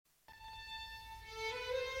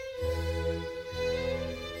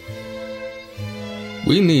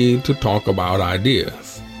We need to talk about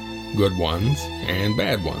ideas, good ones and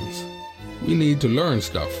bad ones. We need to learn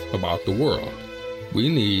stuff about the world. We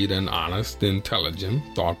need an honest, intelligent,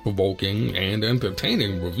 thought-provoking, and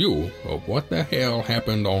entertaining review of what the hell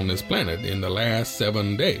happened on this planet in the last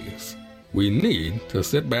 7 days. We need to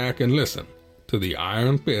sit back and listen to the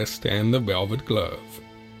Iron Fist and the Velvet Glove.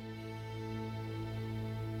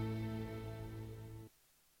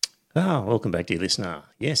 Welcome back, dear listener.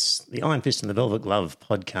 Yes, the Iron Fist and the Velvet Glove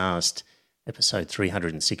podcast, episode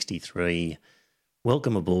 363.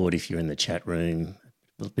 Welcome aboard if you're in the chat room.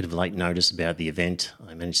 A little bit of late notice about the event.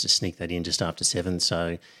 I managed to sneak that in just after 7.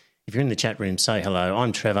 So if you're in the chat room, say hello.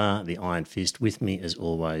 I'm Trevor, the Iron Fist. With me, as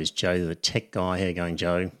always, Joe, the tech guy. How you going,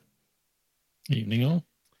 Joe? Evening all.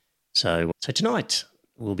 So tonight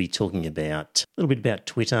we'll be talking about a little bit about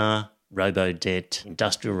Twitter, robo-debt,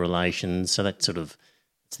 industrial relations. So that's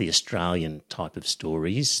it's the Australian type of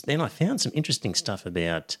stories. Then I found some interesting stuff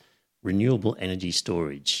about renewable energy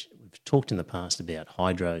storage. We've talked in the past about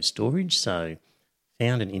hydro storage, so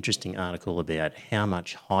found an interesting article about how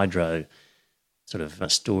much hydro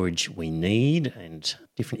storage we need and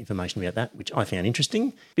different information about that, which I found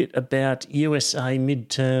interesting. A bit about USA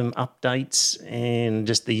midterm updates and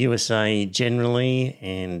just the USA generally,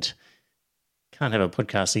 and can't have a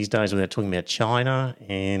podcast these days without talking about China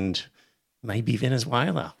and maybe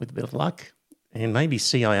Venezuela with a bit of luck, and maybe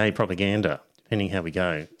CIA propaganda, depending how we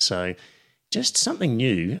go. So just something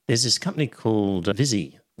new. There's this company called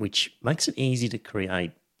Visi, which makes it easy to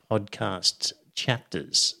create podcast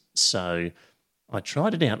chapters. So I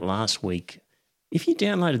tried it out last week. If you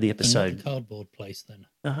downloaded the episode... Not the cardboard place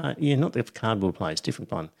then. Yeah, not the cardboard place,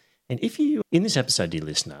 different one. And if you, in this episode, dear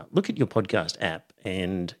listener, look at your podcast app,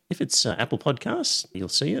 and if it's Apple Podcasts, you'll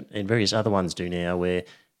see it, and various other ones do now, where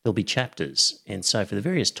there'll be chapters. And so for the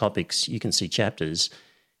various topics, you can see chapters.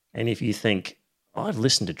 And if you think, I've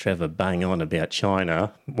listened to Trevor bang on about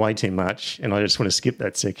China way too much and I just want to skip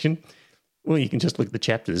that section, well, you can just look at the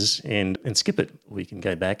chapters and skip it, or you can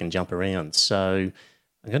go back and jump around. So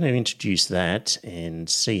I'm going to introduce that and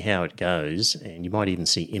see how it goes, and you might even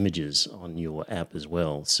see images on your app as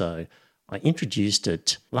well. So I introduced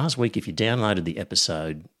it last week. If you downloaded the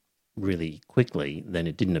episode really quickly, then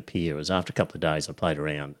it didn't appear. It was after a couple of days I played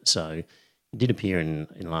around. So it did appear in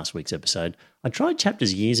last week's episode. I tried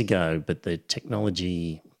chapters years ago, but the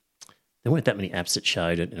technology, there weren't that many apps that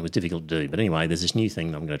showed it and it was difficult to do. But anyway, there's this new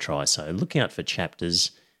thing that I'm going to try. So look out for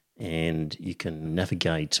chapters, and you can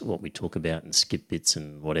navigate what we talk about and skip bits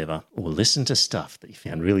and whatever, or listen to stuff that you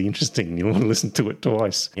found really interesting. You want to listen to it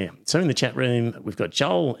twice. Yeah. So in the chat room, we've got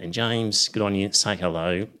Joel and James. Good on you. Say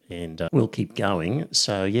hello, and we'll keep going.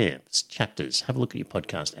 So yeah, it's chapters. Have a look at your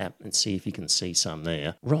podcast app and see if you can see some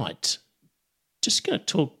there. Right. Just going to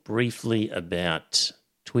talk briefly about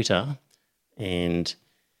Twitter. And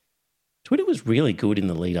Twitter was really good in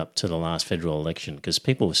the lead up to the last federal election because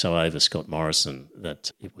people were so over Scott Morrison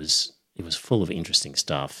that it was full of interesting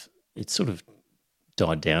stuff. It sort of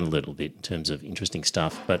died down a little bit in terms of interesting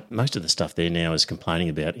stuff, but most of the stuff there now is complaining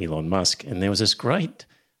about Elon Musk. And there was this great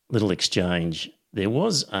little exchange. There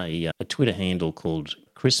was a Twitter handle called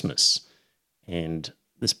Christmas, and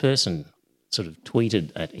this person sort of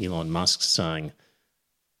tweeted at Elon Musk saying,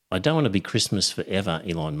 "I don't want to be Christmas forever,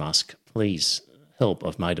 Elon Musk. Please help,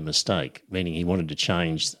 I've made a mistake," meaning he wanted to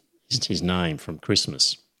change his name from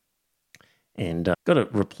Christmas. And got a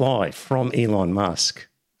reply from Elon Musk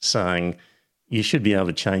saying, "You should be able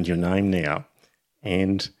to change your name now."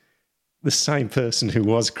 And the same person who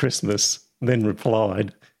was Christmas then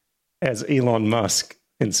replied as Elon Musk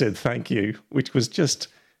and said thank you, which was just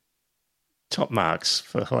top marks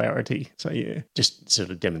for hilarity. So yeah, just sort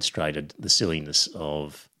of demonstrated the silliness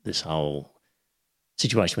of this whole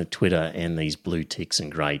situation with Twitter and these blue ticks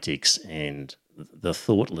and grey ticks and the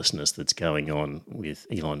thoughtlessness that's going on with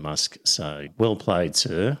Elon Musk. So well played,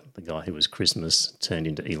 sir. The guy who was Christmas turned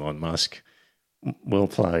into Elon Musk. Well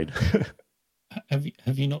played. Have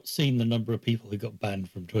you not seen the number of people who got banned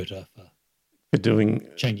from Twitter for doing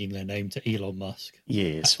changing their name to Elon Musk?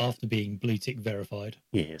 Yes. After being blue tick verified.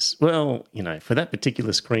 Yes. Well, for that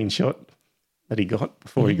particular screenshot that he got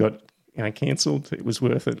before he got cancelled, it was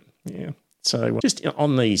worth it. Yeah. So just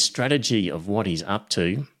on the strategy of what he's up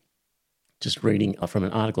to, just reading from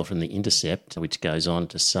an article from The Intercept, which goes on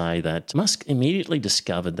to say that Musk immediately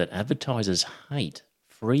discovered that advertisers hate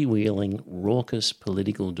freewheeling, raucous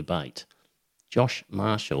political debate. Josh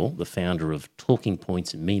Marshall, the founder of Talking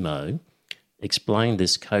Points Memo, explained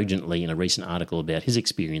this cogently in a recent article about his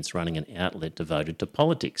experience running an outlet devoted to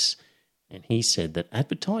politics. And he said that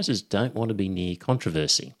advertisers don't want to be near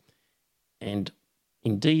controversy. And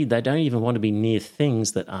Indeed, they don't even want to be near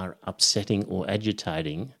things that are upsetting or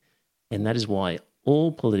agitating, and that is why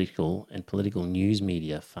all political and political news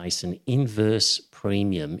media face an inverse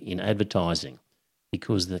premium in advertising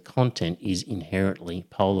because the content is inherently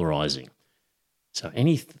polarising. So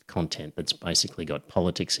any content that's basically got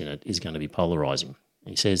politics in it is going to be polarising.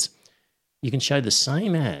 He says you can show the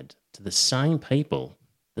same ad to the same people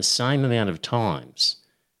the same amount of times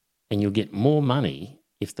and you'll get more money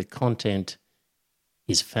if the content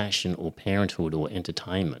is fashion or parenthood or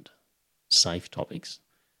entertainment, safe topics,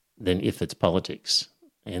 than if it's politics.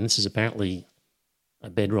 And this is apparently a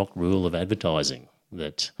bedrock rule of advertising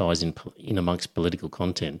that ties in amongst political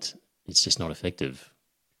content. It's just not effective.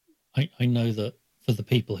 I know that for the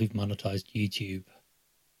people who've monetized YouTube,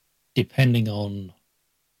 depending on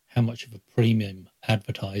how much of a premium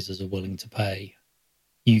advertisers are willing to pay,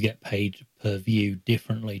 you get paid per view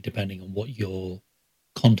differently depending on what your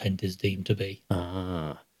content is deemed to be.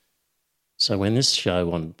 So when this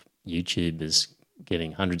show on YouTube is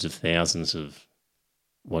getting hundreds of thousands of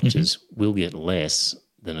watches, will get less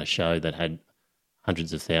than a show that had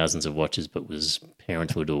hundreds of thousands of watches but was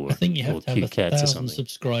parenthood or I think you have to have cute cats or 1,000 something.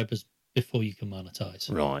 subscribers before you can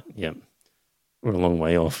monetize. Right, yeah. We're a long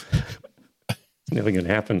way off. It's never going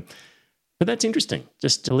to happen. But that's interesting.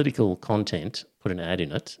 Just political content, put an ad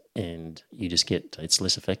in it, and you just get, it's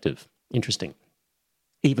less effective. Interesting.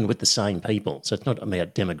 Even with the same people. So it's not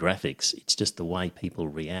about demographics, it's just the way people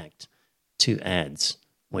react to ads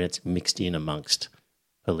when it's mixed in amongst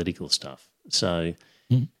political stuff. So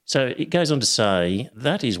it goes on to say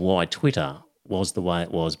that is why Twitter was the way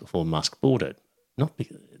it was before Musk bought it. Not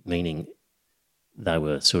meaning they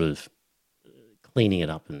were sort of cleaning it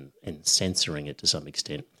up and censoring it to some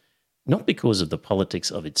extent. Not because of the politics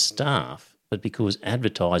of its staff, but because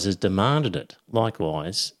advertisers demanded it.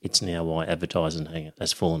 Likewise, it's now why advertising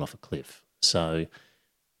has fallen off a cliff. So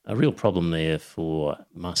a real problem there for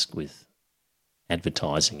Musk with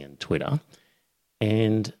advertising and Twitter.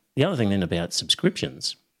 And the other thing then about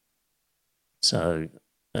subscriptions. So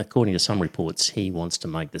according to some reports, he wants to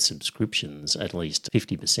make the subscriptions at least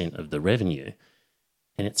 50% of the revenue.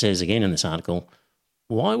 And it says again in this article,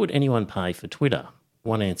 why would anyone pay for Twitter?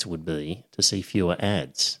 One answer would be to see fewer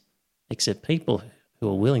ads, except people who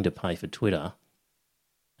are willing to pay for Twitter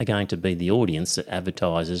are going to be the audience that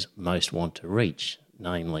advertisers most want to reach,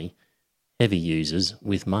 namely heavy users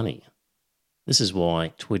with money. This is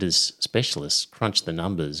why Twitter's specialists crunched the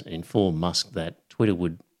numbers and informed Musk that Twitter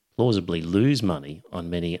would plausibly lose money on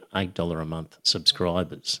many $8 a month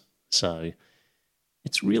subscribers. So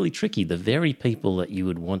it's really tricky. The very people that you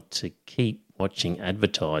would want to keep watching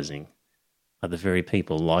advertising are the very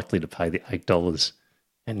people likely to pay the $8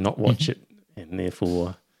 and not watch it. And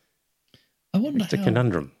therefore, I wonder it's a how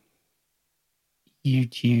conundrum.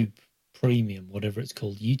 YouTube Premium, whatever it's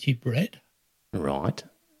called, YouTube Red, Right.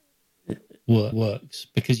 works,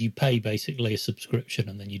 because you pay basically a subscription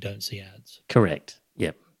and then you don't see ads. Correct.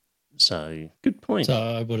 Yep. So, good point. So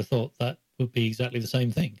I would have thought that would be exactly the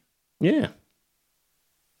same thing. Yeah.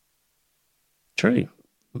 True.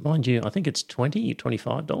 Mind you, I think it's $20,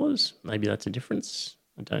 $25. Maybe that's a difference.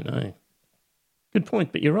 I don't know. Good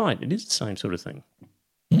point, but you're right. It is the same sort of thing.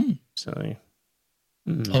 So,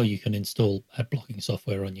 Oh, you can install ad blocking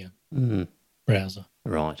software on your browser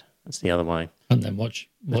right. That's the other way. and then watch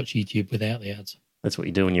YouTube without the ads. That's what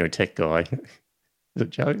you do when you're a tech guy. Is it,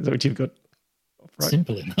 Joe? Is that what you've got? Right.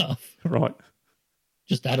 Simple enough. Right.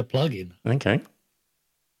 Just add a plug-in. Okay.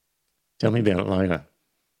 Tell me about it later.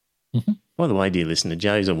 By the way, dear listener,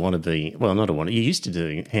 Joe's a wannabe. Well, not a wannabe. You used to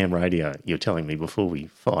do ham radio, you were telling me before we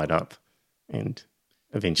fired up. And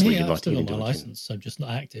eventually you'd I've like to still get got into my it. license. I'm just not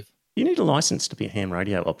active. You need a license to be a ham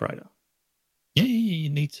radio operator. Yeah, you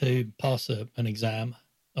need to pass an exam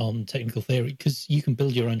on technical theory because you can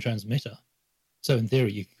build your own transmitter. So in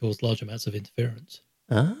theory, you can cause large amounts of interference.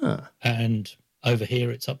 And over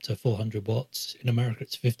here, it's up to 400 watts. In America,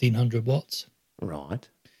 it's 1,500 watts. Right.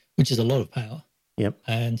 Which is a lot of power. Yep.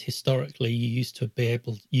 And historically, you used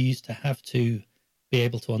to have to be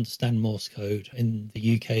able to understand Morse code. In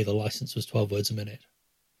the UK, the license was 12 words a minute.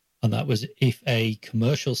 And that was if a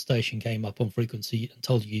commercial station came up on frequency and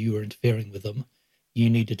told you were interfering with them, you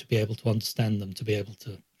needed to be able to understand them to be able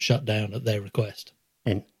to shut down at their request.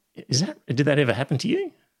 And did that ever happen to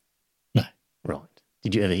you? No. Right.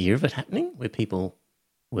 Did you ever hear of it happening where people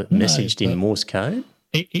were messaged in Morse code?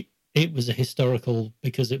 It was a historical,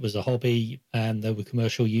 because it was a hobby and there were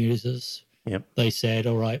commercial users. Yep. They said,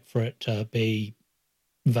 all right, for it to be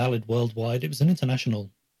valid worldwide, it was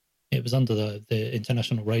under the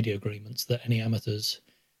international radio agreements that any amateurs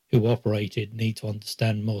who operated need to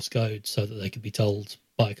understand Morse code so that they could be told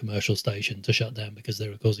by a commercial station to shut down because they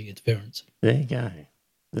were causing interference. There you go.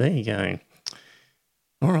 There you go.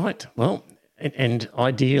 All right. Well, and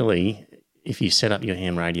ideally, if you set up your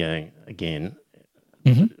ham radio again,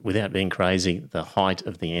 without being crazy, the height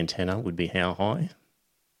of the antenna would be how high?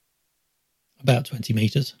 About 20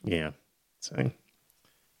 meters. Yeah. So,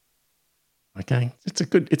 okay.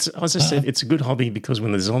 As I said, it's a good hobby because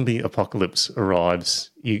when the zombie apocalypse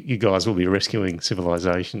arrives, you guys will be rescuing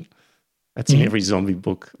civilization. That's in every zombie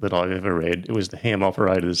book that I've ever read. It was the ham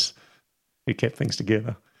operators who kept things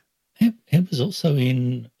together. It was also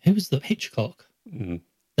who was the Hitchcock? Mm.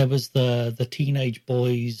 There was the Teenage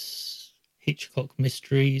Boys Hitchcock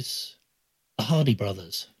Mysteries, the Hardy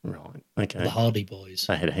Brothers. Right. Okay. The Hardy Boys.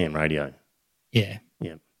 They had a ham radio. Yeah.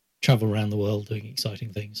 Yeah. Travel around the world doing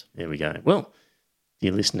exciting things. There we go. Well,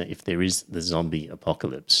 dear listener, if there is the zombie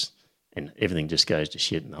apocalypse and everything just goes to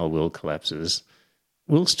shit and the whole world collapses,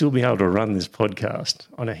 we'll still be able to run this podcast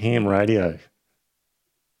on a ham radio.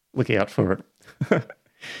 Look out for it.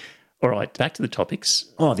 All right, back to the topics.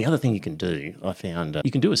 Oh, the other thing you can do, I found, you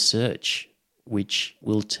can do a search which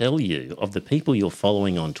will tell you of the people you're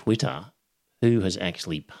following on Twitter who has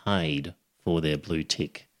actually paid for their blue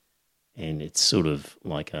tick. And it's sort of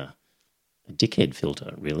like a dickhead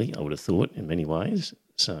filter, really, I would have thought, in many ways.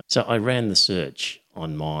 So I ran the search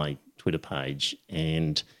on my Twitter page,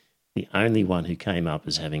 and the only one who came up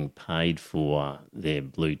as having paid for their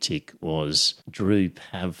blue tick was Drew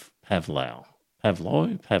Pavlau.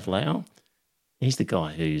 He's the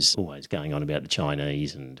guy who's always going on about the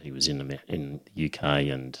Chinese, and he was in the UK,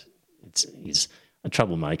 and he's a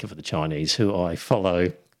troublemaker for the Chinese, who I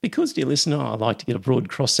follow because, dear listener, I like to get a broad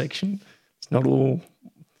cross-section. It's not all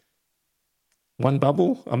one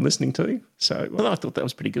bubble I'm listening to. So, well, I thought that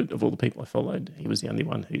was pretty good. Of all the people I followed, he was the only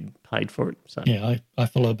one who paid for it. So yeah, I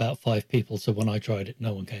follow about 5 people, so when I tried it,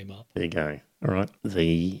 no one came up. There you go. All right.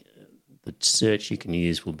 The search you can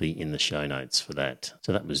use will be in the show notes for that.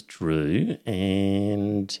 So that was Drew.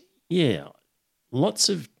 And, yeah, lots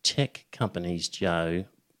of tech companies, Joe,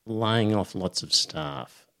 laying off lots of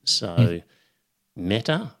staff. So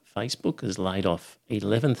Meta, Facebook, has laid off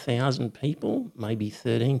 11,000 people, maybe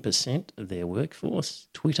 13% of their workforce.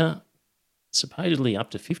 Twitter, supposedly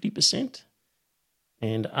up to 50%.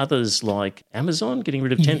 And others like Amazon getting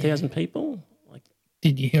rid of 10,000 people.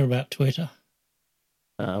 Did you hear about Twitter?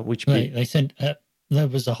 They sent there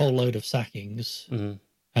was a whole load of sackings,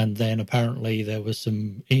 and then apparently there was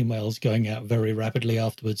some emails going out very rapidly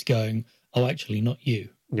afterwards going, oh, actually, not you.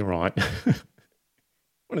 You're right.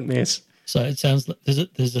 What a mess. So it sounds like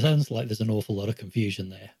there's an awful lot of confusion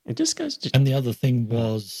there. It just goes to... And the other thing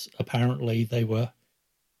was apparently they were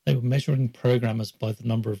measuring programmers by the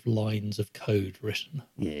number of lines of code written.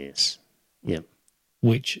 Yes. Yep.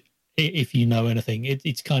 Which, if you know anything,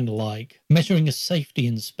 it's kind of like measuring a safety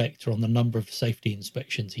inspector on the number of safety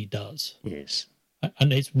inspections he does. Yes.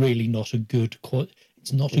 And it's really not a good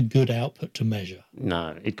output to measure.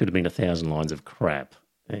 No, it could have been 1,000 lines of crap.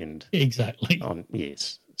 And exactly.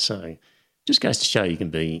 Yes. So just goes to show you can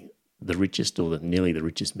be the richest or nearly the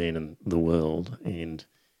richest man in the world, and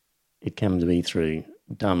it can be through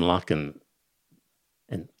dumb luck and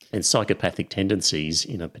psychopathic tendencies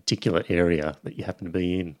in a particular area that you happen to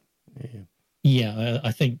be in. Yeah,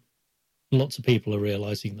 I think lots of people are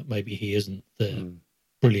realising that maybe he isn't the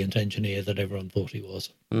brilliant engineer that everyone thought he was.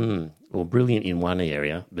 Or brilliant in one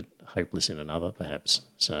area, but hopeless in another, perhaps.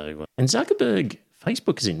 So, and Zuckerberg,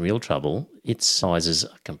 Facebook is in real trouble. Its sizes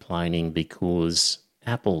are complaining because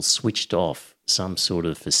Apple switched off some sort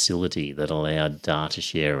of facility that allowed data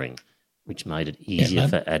sharing, which made it easier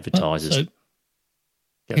for advertisers. So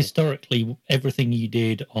historically, everything you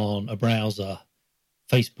did on a browser,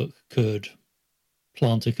 Facebook could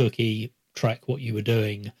plant a cookie, track what you were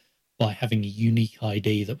doing by having a unique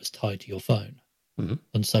ID that was tied to your phone.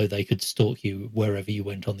 And so they could stalk you wherever you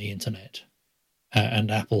went on the internet.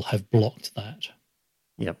 And Apple have blocked that.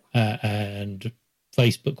 Yep. And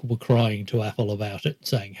Facebook were crying to Apple about it,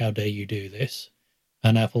 saying, how dare you do this?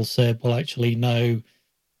 And Apple said, well, actually, no,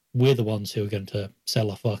 we're the ones who are going to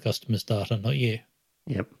sell off our customers' data, not you.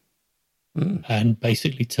 Yep. And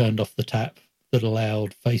basically turned off the tap that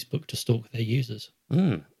allowed Facebook to stalk their users.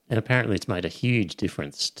 And apparently it's made a huge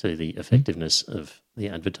difference to the effectiveness of the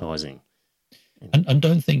advertising. And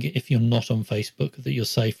don't think if you're not on Facebook that you're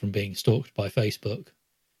safe from being stalked by Facebook,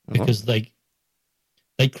 because they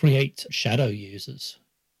create shadow users.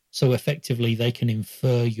 So effectively they can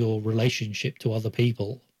infer your relationship to other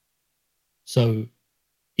people. So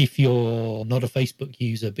if you're not a Facebook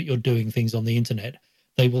user but you're doing things on the internet,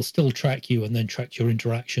 they will still track you and then track your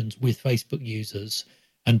interactions with Facebook users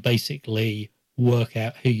and basically work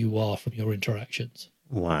out who you are from your interactions.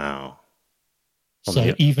 Wow.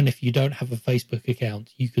 So even if you don't have a Facebook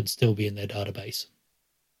account, you could still be in their database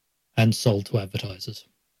and sold to advertisers.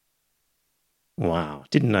 Wow.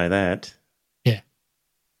 Didn't know that. Yeah.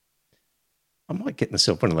 I might get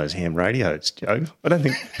myself one of those ham radios, Joe. I don't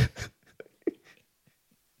think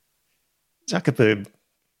Zuckerberg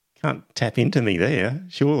can't tap into me there,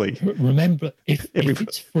 surely. Remember, if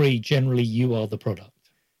it's free, generally you are the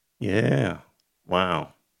product. Yeah.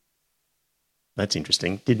 Wow. That's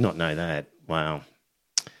interesting. Did not know that. Wow.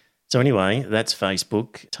 So anyway, that's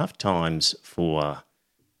Facebook. Tough times for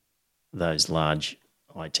those large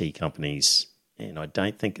IT companies, and I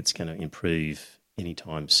don't think it's going to improve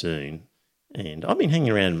anytime soon. And I've been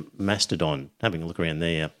hanging around Mastodon, having a look around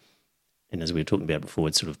there. And as we were talking about before,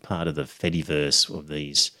 it's sort of part of the Fediverse of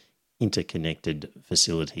these interconnected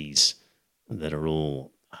facilities that are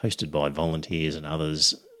all hosted by volunteers and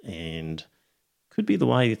others, and could be the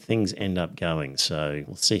way things end up going. So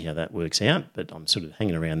we'll see how that works out. But I'm sort of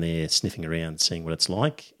hanging around there, sniffing around, seeing what it's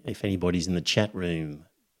like. If anybody's in the chat room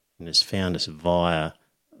and has found us via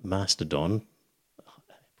Mastodon,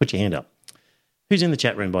 put your hand up. Who's in the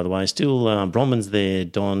chat room, by the way? Still Bronwyn's there,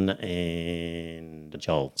 Don and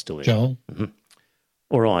Joel still there. Joel. Mm-hmm.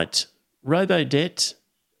 All right. Robodebt,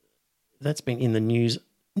 that's been in the news,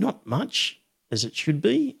 not much as it should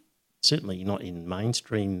be, certainly not in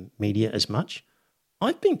mainstream media as much.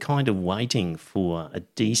 I've been kind of waiting for a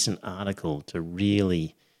decent article to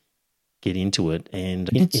really get into it. And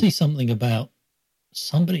I did see something about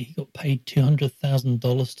somebody who got paid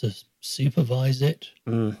 $200,000 to supervise it,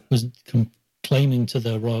 was claiming to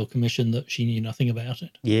the Royal Commission that she knew nothing about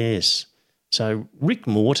it. Yes. So Rick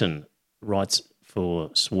Morton writes for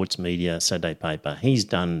Swartz Media, Saturday Paper. He's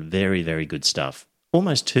done very, very good stuff.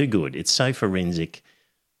 Almost too good. It's so forensic.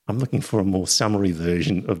 I'm looking for a more summary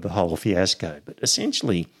version of the whole fiasco. But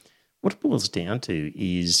essentially, what it boils down to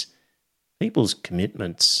is people's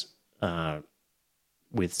commitments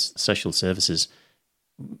with social services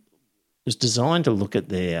was designed to look at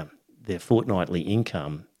their fortnightly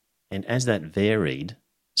income, and as that varied,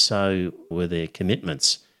 so were their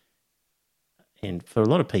commitments. And for a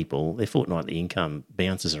lot of people, their fortnightly income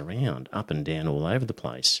bounces around up and down all over the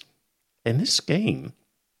place. And this scheme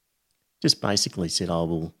just basically said, oh,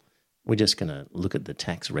 well, we're just going to look at the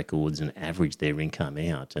tax records and average their income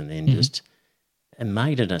out, and then just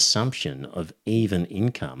made an assumption of even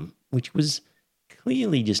income, which was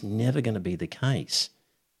clearly just never going to be the case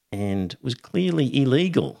and was clearly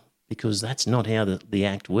illegal, because that's not how the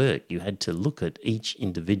Act worked. You had to look at each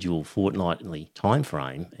individual fortnightly time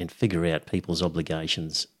frame and figure out people's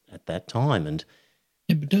obligations at that time. And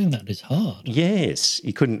yeah, but doing that is hard. yes,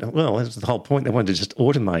 you couldn't. Well, that's the whole point. They wanted to just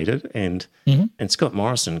automate it, and Scott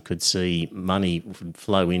Morrison could see money would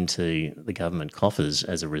flow into the government coffers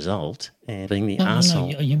as a result, and being the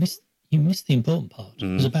arsehole. No, you missed the important part. It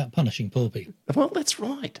was about punishing poor people. Well, that's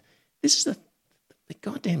right. This is the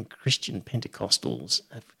goddamn Christian Pentecostals.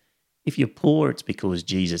 If you're poor, it's because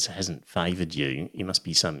Jesus hasn't favoured you. You must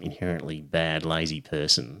be some inherently bad, lazy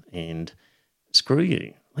person, and screw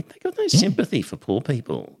you. Like, they got no sympathy for poor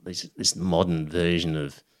people. This modern version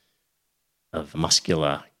of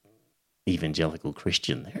muscular evangelical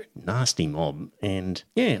Christian. They're a nasty mob, and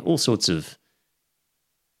yeah, all sorts of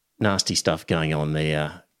nasty stuff going on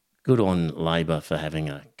there. Good on Labor for having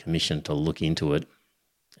a commission to look into it,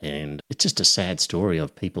 and it's just a sad story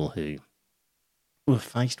of people who were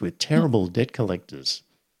faced with terrible debt collectors.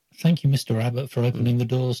 Thank you, Mr. Abbott, for opening the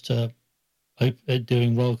doors to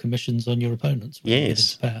doing royal commissions on your opponents.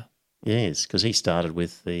 Yes, yes, because he started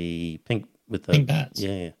with the pink bats.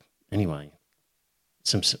 Yeah. Anyway,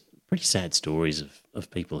 some pretty sad stories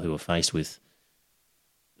of people who were faced with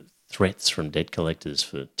threats from debt collectors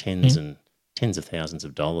for tens of thousands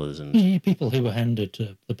of dollars, and people who were handed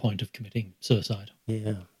to the point of committing suicide.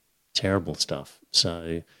 Yeah, terrible stuff.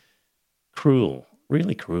 So cruel,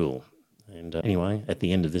 really cruel. And anyway, at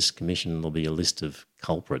the end of this commission, there'll be a list of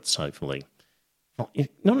culprits, hopefully.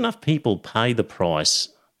 Not enough people pay the price.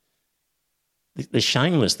 They're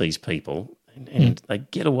shameless, these people, and they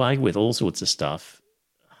get away with all sorts of stuff.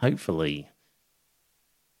 Hopefully,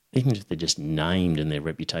 even if they're just named and their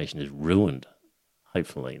reputation is ruined,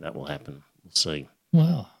 hopefully that will happen. We'll see.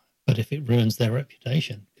 Well, but if it ruins their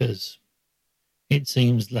reputation, because it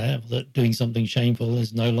seems that doing something shameful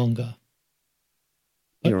is no longer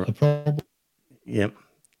a problem. Yep.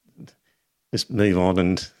 Just move on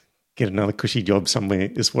and get another cushy job somewhere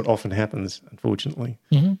is what often happens, unfortunately.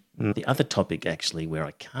 The other topic, actually, where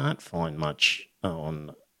I can't find much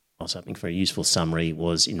on I was hoping for a useful summary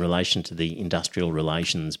was in relation to the Industrial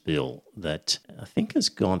Relations Bill that I think has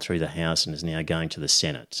gone through the House and is now going to the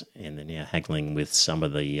Senate, and they're now haggling with some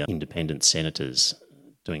of the independent senators,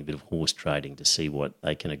 doing a bit of horse trading to see what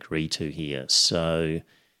they can agree to here. So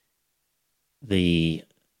the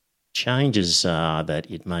changes that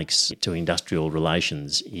it makes to industrial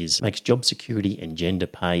relations makes job security and gender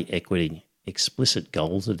pay equity explicit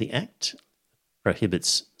goals of the Act,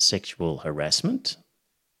 prohibits sexual harassment,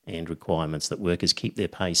 and requirements that workers keep their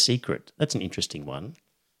pay secret. That's an interesting one.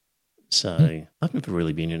 So I've never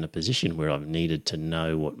really been in a position where I've needed to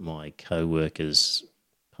know what my co-workers'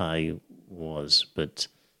 pay was. But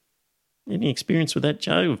any experience with that,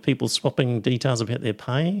 Joe, of people swapping details about their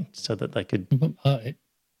pay so that they could...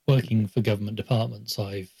 Working for government departments,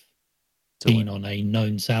 I've been on a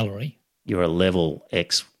known salary. You're a level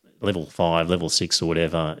X, level 5, level 6 or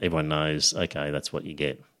whatever. Everyone knows, okay, that's what you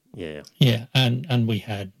get. Yeah. Yeah, and we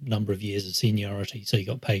had a number of years of seniority, so you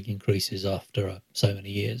got pay increases after so many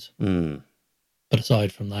years. Mm. But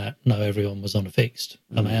aside from that, no, everyone was on a fixed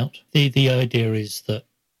amount. The idea is that,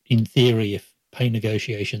 in theory, if pay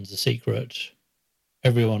negotiations are secret,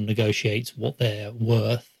 everyone negotiates what they're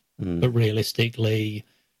worth, but realistically,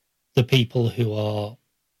 the people who are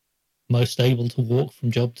most able to walk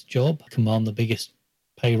from job to job command the biggest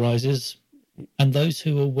pay rises, and those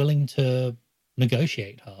who are willing to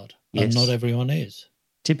negotiate hard, and not everyone is.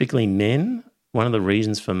 Typically men. One of the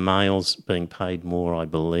reasons for males being paid more, I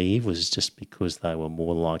believe, was just because they were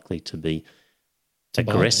more likely to be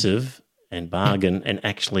aggressive and bargain and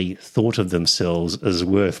actually thought of themselves as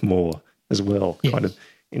worth more as well, kind of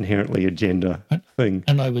inherently a gender thing.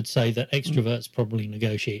 And I would say that extroverts probably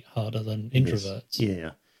negotiate harder than introverts. Yes.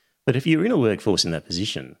 Yeah. But if you're in a workforce in that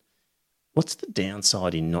position, what's the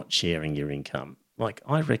downside in not sharing your income? Like,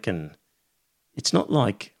 I reckon it's not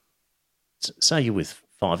like, say you're with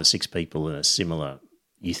 5 or 6 people in a similar,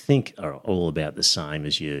 you think are all about the same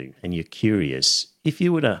as you, and you're curious. If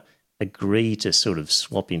you were to agree to sort of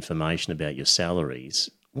swap information about your salaries,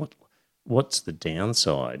 what's the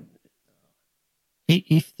downside?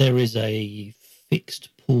 If there is a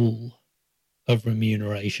fixed pool of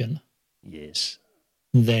remuneration, yes,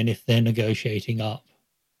 then if they're negotiating up,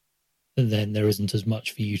 then there isn't as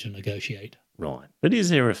much for you to negotiate. Right. But is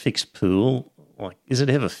there a fixed pool? Like, is it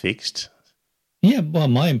ever fixed? Yeah, well,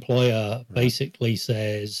 my employer basically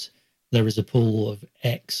says there is a pool of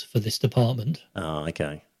X for this department. Oh,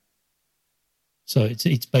 okay. So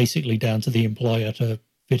it's basically down to the employer to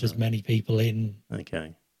fit as many people in.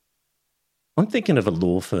 Okay. I'm thinking of a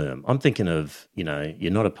law firm. I'm thinking of,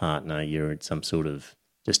 you're not a partner, you're some sort of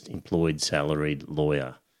just employed, salaried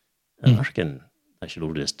lawyer. And I reckon they should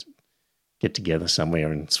all just get together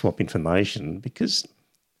somewhere and swap information, because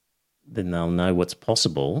then they'll know what's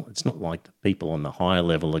possible. It's not like the people on the higher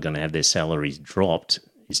level are going to have their salaries dropped.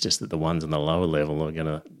 It's just that the ones on the lower level are going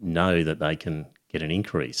to know that they can get an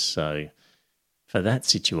increase. So for that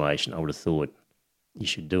situation, I would have thought you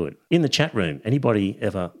should do it. In the chat room, anybody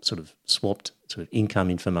ever sort of swapped sort of income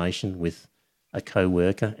information with a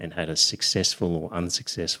co-worker and had a successful or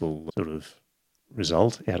unsuccessful sort of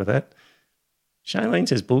result out of that? Shailene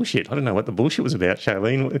says bullshit. I don't know what the bullshit was about,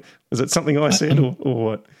 Shailene. Was it something I said or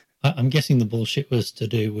what? I'm guessing the bullshit was to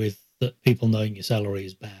do with that people knowing your salary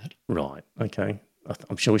is bad. Right, okay.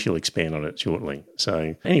 I'm sure she'll expand on it shortly.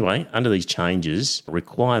 So anyway, under these changes,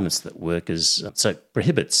 requirements that workers, so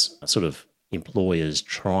prohibits sort of employers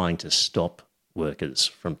trying to stop workers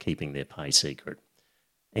from keeping their pay secret,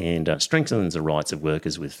 and strengthens the rights of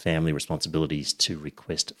workers with family responsibilities to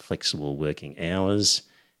request flexible working hours,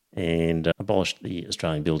 and abolished the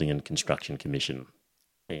Australian Building and Construction Commission.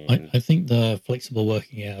 And I think the flexible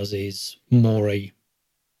working hours is more a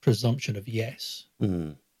presumption of yes,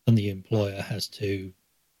 and the employer has to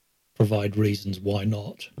provide reasons why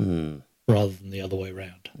not, rather than the other way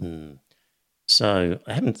around. So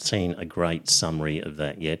I haven't seen a great summary of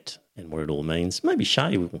that yet and what it all means. Maybe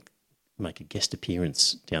Shay will make a guest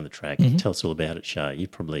appearance down the track. Tell us all about it, Shay. You're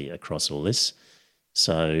probably across all this.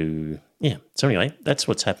 So, yeah. So anyway, that's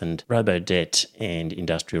what's happened. Robo-debt and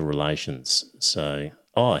industrial relations. So,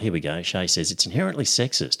 here we go. Shay says, it's inherently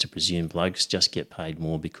sexist to presume blokes just get paid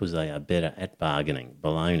more because they are better at bargaining.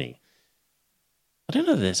 Baloney. I don't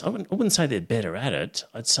know this. I wouldn't say they're better at it.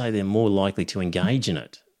 I'd say they're more likely to engage in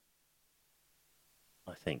it,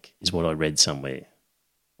 I think, is what I read somewhere.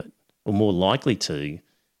 Or more likely to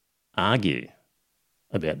argue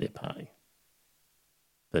about their pay.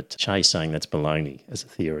 But Shay's saying that's baloney as a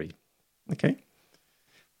theory. Okay,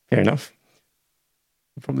 fair enough.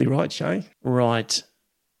 You're probably right, Shay. Right.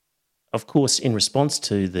 Of course, in response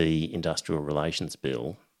to the Industrial Relations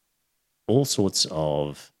Bill, all sorts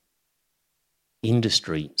of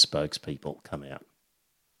industry spokespeople come out.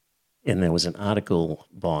 And there was an article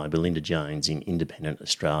by Belinda Jones in Independent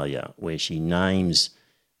Australia where she names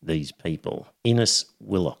these people: Ines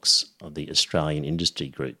Willocks of the Australian Industry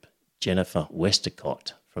Group, Jennifer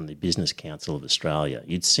Westacott from the Business Council of Australia.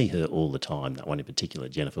 You'd see her all the time, that one in particular,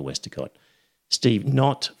 Jennifer Westacott. Steve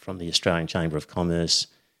Knott from the Australian Chamber of Commerce,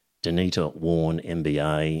 Danita Warren,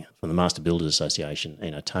 MBA, from the Master Builders Association,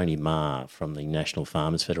 and Tony Marr from the National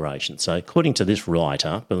Farmers Federation. So according to this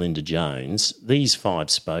writer, Belinda Jones, these 5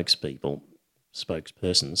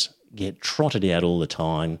 spokespersons, get trotted out all the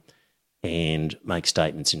time and make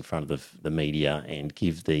statements in front of the media and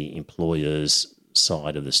give the employer's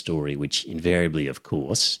side of the story, which invariably, of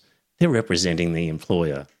course, they're representing the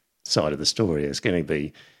employer side of the story. It's going to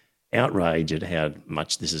be outrage at how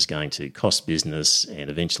much this is going to cost business and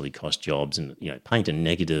eventually cost jobs, and paint a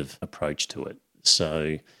negative approach to it.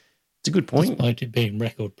 So it's a good point. Despite it being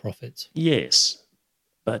record profits. Yes.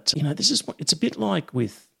 But, it's a bit like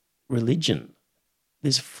with religion.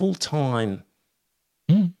 There's full-time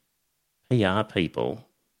PR people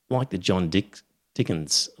like the John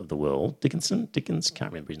Dickens of the world. Dickens,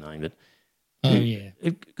 can't remember his name, but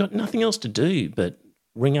they've got nothing else to do but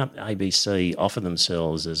ring up ABC, offer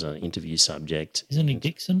themselves as an interview subject. Isn't he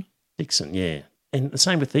Dixon? Dixon, yeah. And the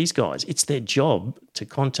same with these guys. It's their job to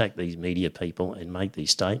contact these media people and make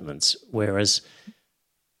these statements, whereas,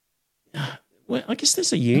 I guess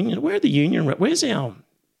there's a union. Where are the union? Where's our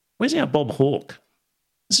Bob Hawke?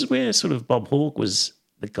 This is where sort of Bob Hawke was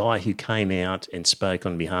the guy who came out and spoke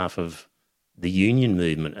on behalf of the union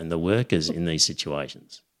movement and the workers in these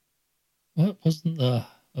situations. What wasn't the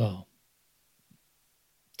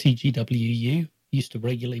TGWU used to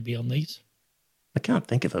regularly be on these? I can't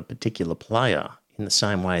think of a particular player in the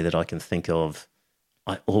same way that I can think of,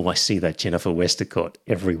 I always see that Jennifer Westacott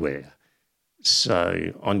everywhere.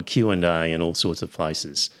 So on Q&A and all sorts of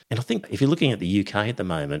places. And I think if you're looking at the UK at the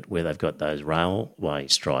moment where they've got those railway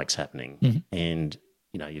strikes happening, and,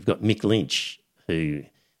 you've got Mick Lynch, who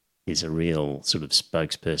is a real sort of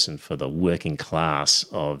spokesperson for the working class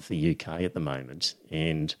of the UK at the moment,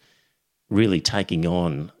 and really taking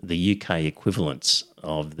on the UK equivalents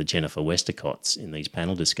of the Jennifer Westacotts in these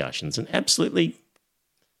panel discussions and absolutely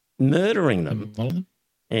murdering them.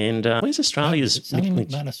 And where's Australia's Sally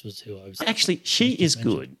McManus was who I was... Actually, she is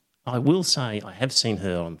good. I will say I have seen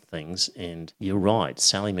her on things, and you're right,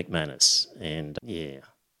 Sally McManus. And,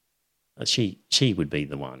 she would be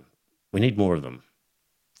the one. We need more of them.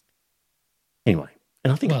 Anyway,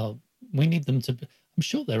 and I think... Well, we need them to... I'm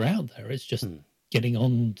sure they're out there. It's just getting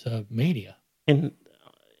on to media. And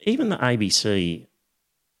even the ABC,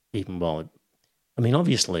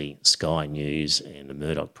 obviously Sky News and the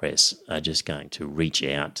Murdoch Press are just going to reach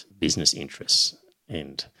out business interests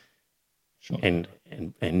and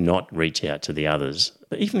not reach out to the others.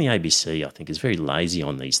 But even the ABC, I think, is very lazy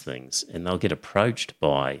on these things, and they'll get approached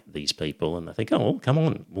by these people and they think, oh, well, come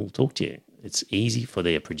on, we'll talk to you. It's easy for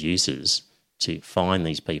their producers to find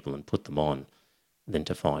these people and put them on than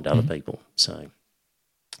to find other people. So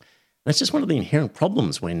that's just one of the inherent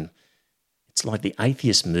problems when it's like the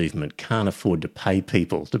atheist movement can't afford to pay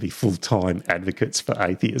people to be full-time advocates for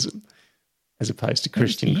atheism as opposed to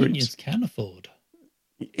Christian groups. The unions can afford.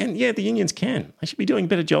 And the unions can. They should be doing a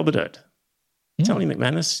better job at it. Sally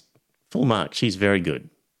McManus, full mark. She's very good.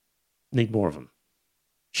 Need more of them.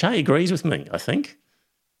 Shay agrees with me, I think.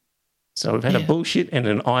 So we've had a bullshit and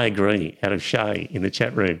an I agree out of Shay in the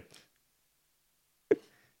chat room.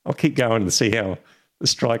 I'll keep going to see how the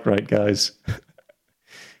strike rate goes.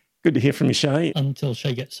 Good to hear from you, Shay. Until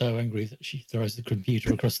Shay gets so angry that she throws the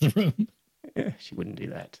computer across the room. Yeah, she wouldn't do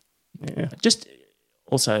that. Yeah. Just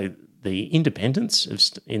also the independents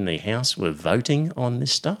in the House were voting on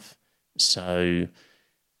this stuff. So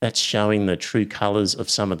that's showing the true colours of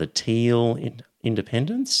some of the Teal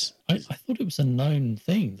independents. I thought it was a known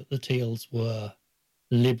thing that the Teals were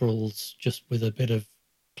liberals just with a bit of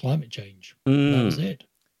climate change. That was it.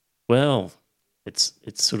 Well, it's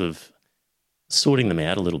sort of sorting them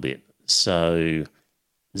out a little bit. So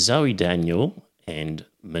Zoe Daniel and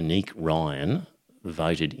Monique Ryan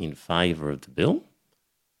voted in favour of the bill,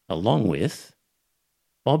 along with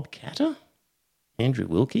Bob Katter, Andrew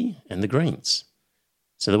Wilkie and the Greens.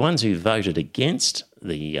 So the ones who voted against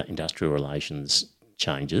the industrial relations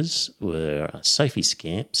changes were Sophie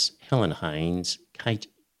Scamps, Helen Haynes, Kate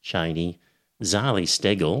Cheney, Zali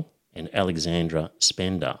Steggall and Alexandra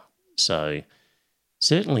Spender. So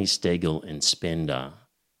certainly Steggall and Spender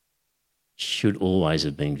should always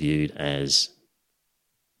have been viewed as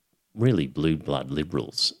really blue blood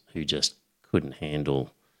liberals who just couldn't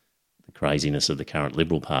handle the craziness of the current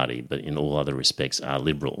Liberal Party, but in all other respects are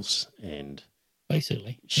liberals. And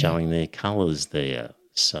basically. showing their colours there.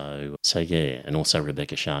 So yeah, and also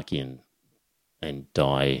Rebecca Sharkey and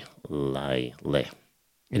Di Le.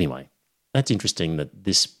 Anyway, that's interesting that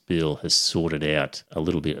this bill has sorted out a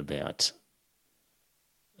little bit about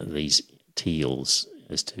these teals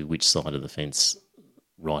as to which side of the fence,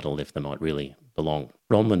 right or left, they might really belong.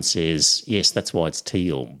 Bronwyn says, yes, that's why it's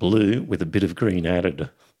teal, blue with a bit of green added,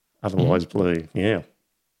 otherwise blue. Yeah.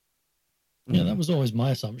 Yeah, that was always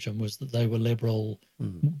my assumption, was that they were Liberal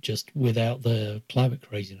just without the climate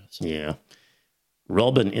craziness. Yeah.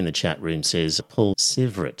 Robin in the chat room says Paul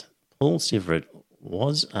Sivert. Paul Sivert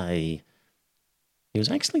he was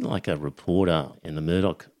actually like a reporter in the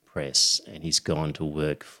Murdoch press, and he's gone to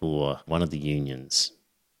work for one of the unions.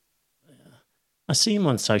 I see him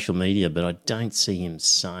on social media, but I don't see him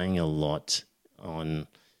saying a lot on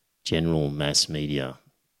general mass media.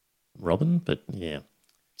 Robin, but yeah.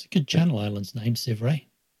 It's a good Channel Islands name, Sivray.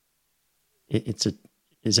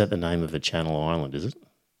 Is that the name of a Channel Island, is it?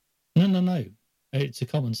 No. It's a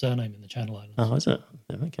common surname in the Channel Islands. Oh, is it?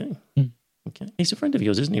 Okay. Okay. He's a friend of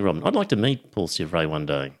yours, isn't he, Robin? I'd like to meet Paul Sivray one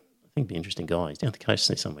day. I think he'd be an interesting guy. He's down the coast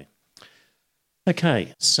there somewhere.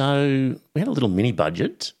 Okay, so we had a little mini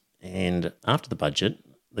budget, and after the budget,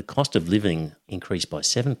 the cost of living increased by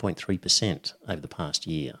 7.3% over the past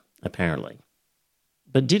year, apparently.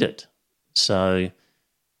 But did it? So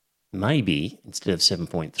maybe instead of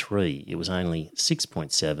 7.3, it was only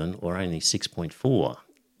 6.7 or only 6.4.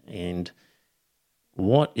 And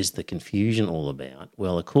what is the confusion all about?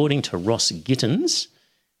 Well, according to Ross Gittins,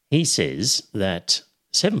 he says that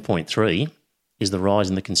 7.3 is the rise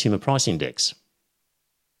in the Consumer Price Index.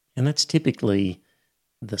 And that's typically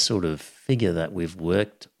the sort of figure that we've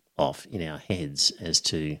worked off in our heads as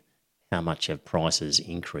to how much have prices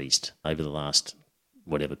increased over the last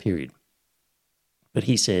whatever period. But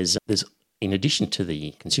he says there's, in addition to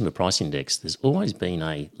the Consumer Price Index, there's always been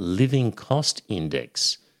a living cost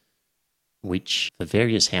index, which for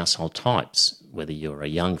various household types, whether you're a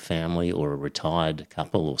young family or a retired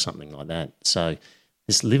couple or something like that. So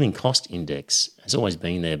this living cost index has always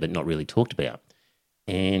been there but not really talked about.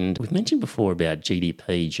 And we've mentioned before about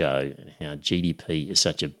GDP, Joe, and how GDP is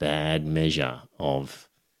such a bad measure of...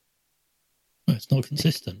 Well, it's not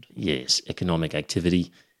consistent. Yes, economic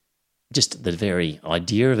activity. Just the very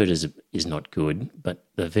idea of it is not good, but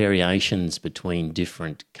the variations between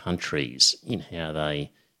different countries in how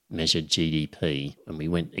they measure GDP, and we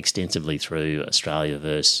went extensively through Australia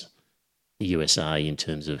versus the USA in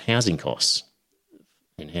terms of housing costs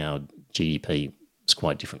and how GDP is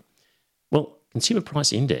quite different. Well, Consumer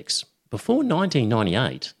Price Index, before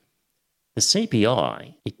 1998, the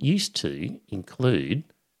CPI, it used to include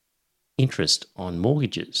interest on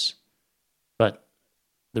mortgages, but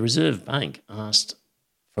the Reserve Bank asked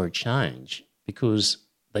for a change because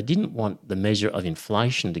they didn't want the measure of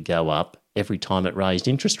inflation to go up every time it raised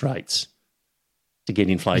interest rates to get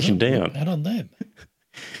inflation down. Bad on them.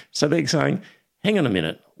 So they're saying, hang on a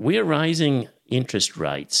minute, we're raising interest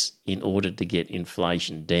rates in order to get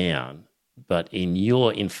inflation down, but in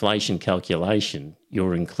your inflation calculation,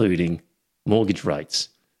 you're including mortgage rates.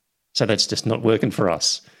 So that's just not working for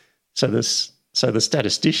us. So the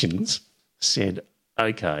statisticians said,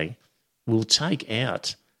 okay, we'll take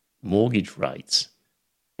out mortgage rates,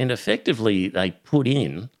 and effectively they put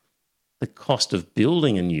in the cost of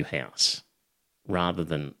building a new house rather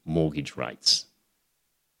than mortgage rates.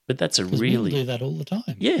 But that's a really... People do that all the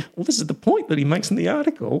time. Yeah, well, this is the point that he makes in the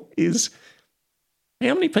article is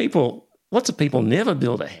how many people, lots of people never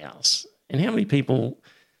build a house, and how many people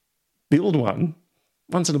build one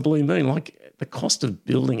once in a blue moon? Like, the cost of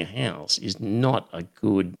building a house is not a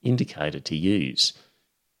good indicator to use.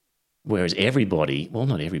 Whereas everybody, well,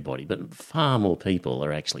 not everybody, but far more people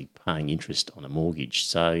are actually paying interest on a mortgage.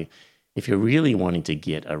 So if you're really wanting to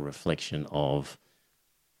get a reflection of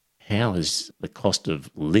how has the cost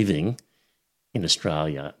of living in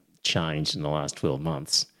Australia changed in the last 12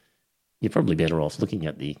 months, you're probably better off looking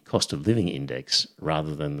at the cost of living index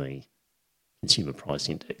rather than the Consumer Price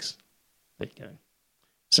Index. There you go.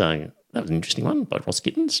 So that was an interesting one by Ross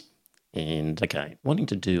Gittins. And, okay, wanting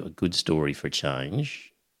to do a good story for a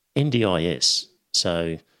change, NDIS.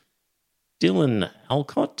 So Dylan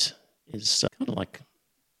Alcott is kind of like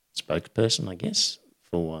spokesperson, I guess,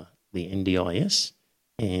 for the NDIS.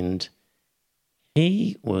 And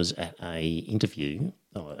he was at a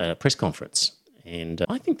press conference. And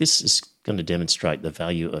I think this is going to demonstrate the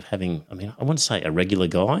value of having, I want to say a regular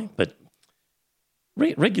guy, but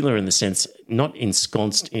regular in the sense not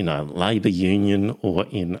ensconced in a labour union or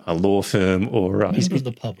in a law firm or...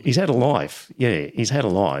 He's had a life. Yeah, he's had a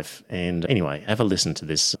life. And anyway, have a listen to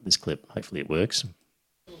this clip. Hopefully it works.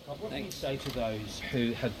 What do you say to those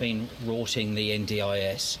who have been rorting the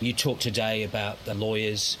NDIS? You talked today about the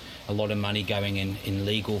lawyers, a lot of money going in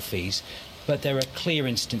legal fees, but there are clear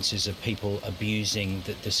instances of people abusing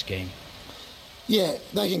the scheme. Yeah,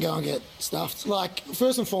 they can go and get stuffed. Like,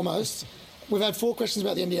 first and foremost, we've had 4 questions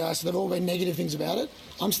about the NDIS, so they've all been negative things about it.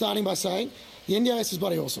 I'm starting by saying the NDIS is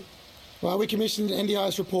bloody awesome. Right, we commissioned an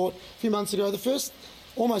NDIS report a few months ago. The first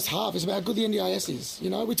almost half is about how good the NDIS is.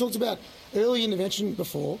 You know, we talked about early intervention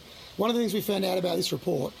before. One of the things we found out about this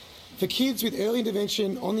report, for kids with early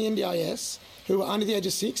intervention on the NDIS who were under the age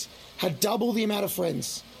of 6, had double the amount of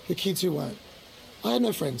friends for kids who weren't. I had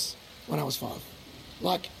no friends when I was 5.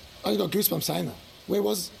 Like, I got goosebumps saying that. I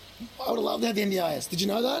would have loved to have the NDIS. Did you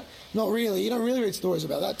know that? Not really. You don't really read stories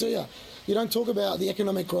about that, do you? You don't talk about the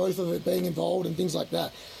economic growth of it being involved and things like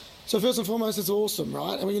that. So first and foremost, it's awesome,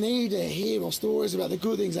 right? And we need to hear more stories about the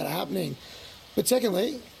good things that are happening. But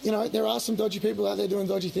secondly, you know, there are some dodgy people out there doing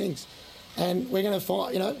dodgy things. And we're going to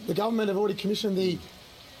find, you know, the government have already commissioned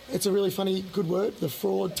it's a really funny, good word, the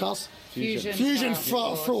fraud task. Fusion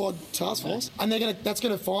fraud task force. And that's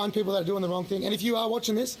going to find people that are doing the wrong thing. And if you are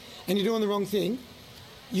watching this and you're doing the wrong thing,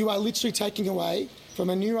 you are literally taking away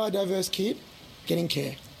from a neurodiverse kid getting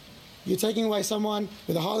care. You're taking away someone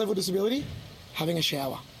with a high-level disability having a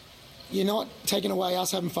shower. You're not taking away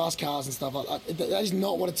us having fast cars and stuff like that. That is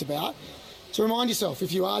not what it's about. So remind yourself,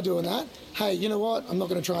 if you are doing that, hey, you know what? I'm not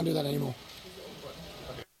going to try and do that anymore.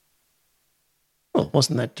 Well,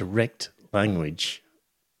 wasn't that direct language?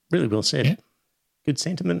 Really well said. Yeah. Good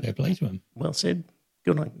sentiment. Fair play to him. Well said.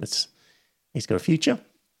 Good on. He's got a future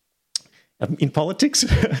in politics.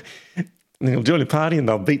 And he'll join a party and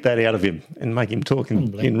they'll beat that out of him and make him talk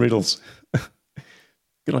in riddles.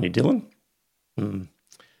 Good on you, Dylan.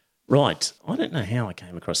 Right. I don't know how I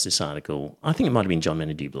came across this article. I think it might have been John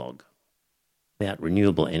Menadue blog about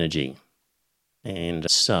renewable energy. And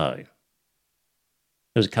so there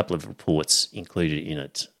was a couple of reports included in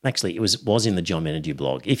it. Actually, it was in the John Menadue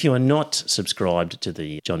blog. If you are not subscribed to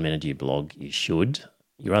the John Menadue blog, you should.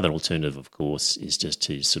 Your other alternative, of course, is just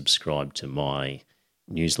to subscribe to my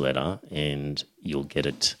newsletter and you'll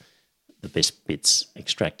get the best bits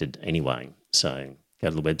extracted anyway. So go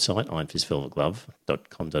to the website,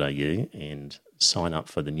 ironfistvelvetglove.com.au and sign up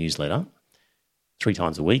for the newsletter 3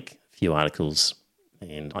 times a week, a few articles,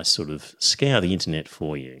 and I sort of scour the internet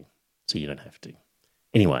for you so you don't have to.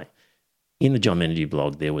 Anyway, in the John Menadue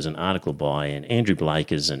blog, there was an article by an Andrew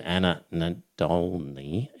Blakers and Anna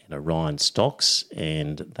Nadolny and a Ryan Stocks,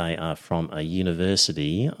 and they are from a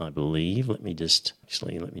university, I believe. Let me just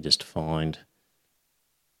find.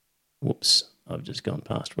 Whoops, I've just gone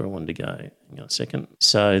past where I wanted to go. Hang on a second.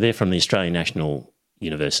 So they're from the Australian National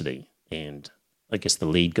University, and I guess the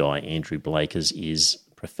lead guy, Andrew Blakers, is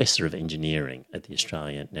Professor of Engineering at the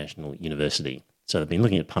Australian National University. So they've been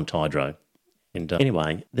looking at pumped hydro. And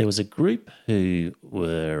anyway, there was a group who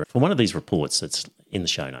were, for one of these reports that's in the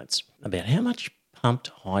show notes, about how much pumped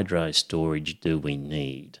hydro storage do we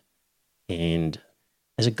need? And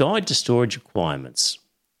as a guide to storage requirements,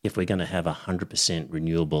 if we're going to have 100%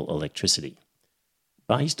 renewable electricity,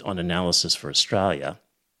 based on analysis for Australia,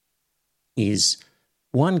 is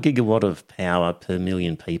 1 gigawatt of power per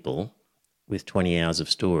million people with 20 hours of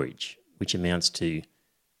storage, which amounts to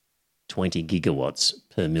 20 gigawatts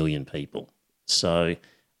per million people. So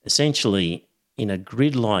essentially, in a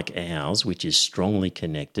grid like ours, which is strongly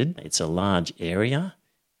connected, it's a large area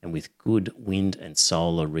and with good wind and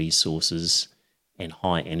solar resources and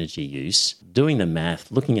high energy use, doing the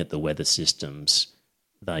math, looking at the weather systems,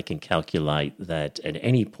 they can calculate that at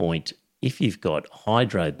any point, if you've got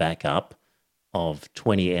hydro backup of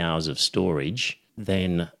 20 hours of storage,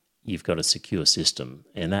 then you've got a secure system.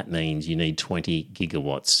 And that means you need 20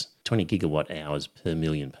 gigawatt hours per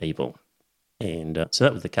million people. And so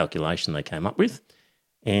that was the calculation they came up with.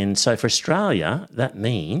 And so for Australia, that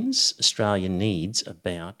means Australia needs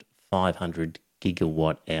about 500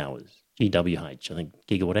 gigawatt hours. GWH, I think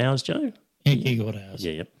gigawatt hours, Joe? Yeah, gigawatt hours.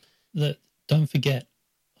 Yeah, yep. Don't forget,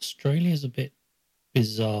 Australia is a bit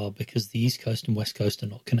bizarre because the East Coast and West Coast are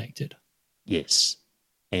not connected. Yes.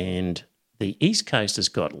 And the East Coast has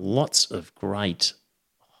got lots of great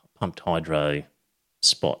pumped hydro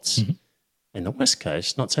spots. Mm-hmm. And the West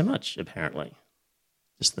Coast, not so much, apparently.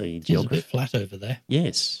 Just the geography. It's a bit flat over there.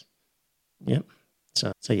 Yes. Yep.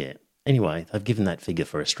 So yeah. Anyway, they've given that figure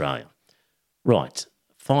for Australia. Right.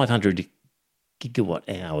 500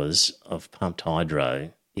 gigawatt hours of pumped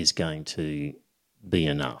hydro is going to be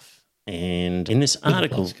enough. And in this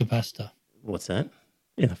article... Flux capacitor. What's that?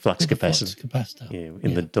 Yeah, the flux capacitor. Flux capacitor. Yeah,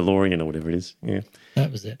 in the DeLorean or whatever it is. Yeah.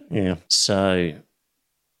 That was it. Yeah. So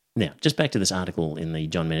Now, just back to this article in the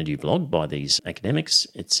John Menadue blog by these academics.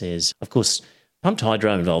 It says, of course, pumped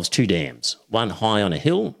hydro involves two dams, one high on a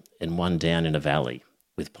hill and one down in a valley,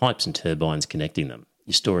 with pipes and turbines connecting them.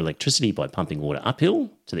 You store electricity by pumping water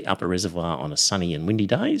uphill to the upper reservoir on a sunny and windy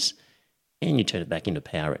days, and you turn it back into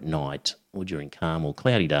power at night or during calm or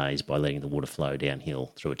cloudy days by letting the water flow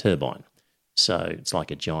downhill through a turbine. So it's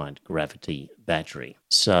like a giant gravity battery.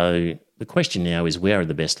 So the question now is, where are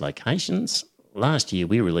the best locations? Last year,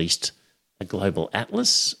 we released a global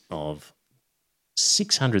atlas of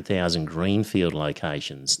 600,000 greenfield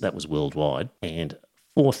locations. That was worldwide. And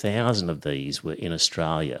 4,000 of these were in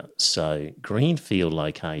Australia. So greenfield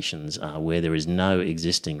locations are where there is no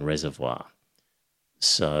existing reservoir.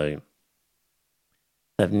 So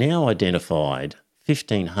they've now identified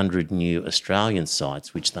 1,500 new Australian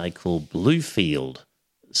sites, which they call bluefield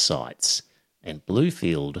sites. And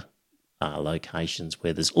bluefield are locations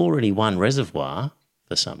where there's already one reservoir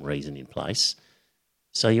for some reason in place.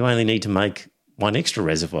 So you only need to make one extra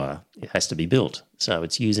reservoir. It has to be built. So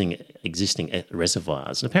it's using existing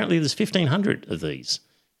reservoirs. And apparently there's 1,500 of these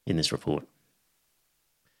in this report.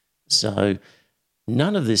 So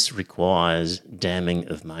none of this requires damming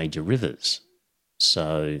of major rivers.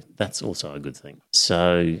 So that's also a good thing.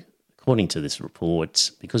 So according to this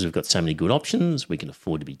report, because we've got so many good options, we can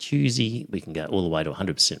afford to be choosy. We can go all the way to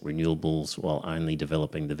 100% renewables while only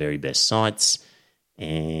developing the very best sites.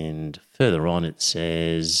 And further on it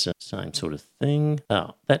says, same sort of thing.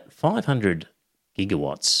 That 500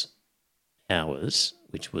 gigawatts hours,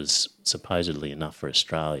 which was supposedly enough for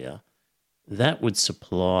Australia, that would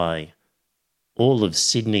supply all of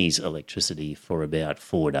Sydney's electricity for about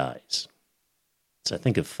 4 days. So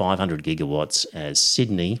think of 500 gigawatts as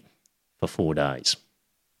Sydney for 4 days.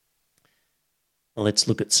 Let's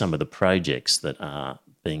look at some of the projects that are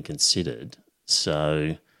being considered.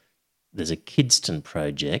 So there's a Kidston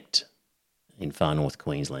project in far north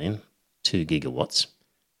Queensland, 2 gigawatts.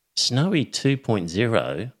 Snowy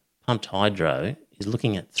 2.0 pumped hydro is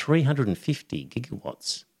looking at 350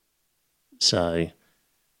 gigawatts. So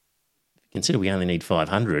consider we only need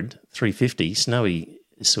 500, 350. Snowy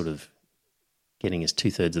is sort of getting us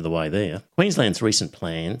 2/3 of the way there. Queensland's recent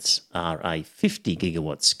plans are a 50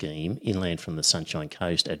 gigawatt scheme inland from the Sunshine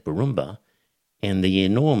Coast at Borumba and the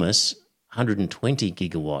enormous 120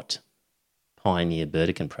 gigawatt Pioneer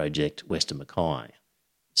Burdekin project west of Mackay.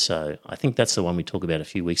 So I think that's the one we talked about a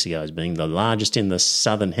few weeks ago as being the largest in the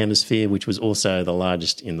southern hemisphere, which was also the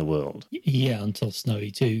largest in the world. Yeah, until Snowy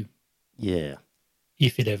 2. Yeah.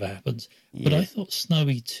 If it ever happens. Yeah. But I thought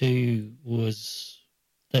Snowy 2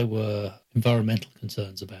 there were environmental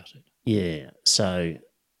concerns about it. Yeah. So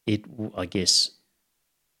I guess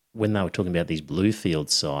when they were talking about these bluefield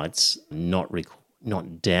sites, not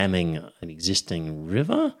damming an existing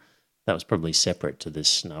river, that was probably separate to this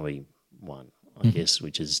Snowy one, I guess,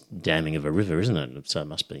 which is damming of a river, isn't it? So it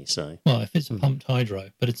must be. So well, if it's a pumped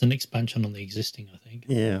hydro, but it's an expansion on the existing, I think.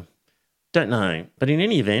 Yeah. Don't know. But in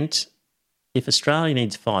any event, if Australia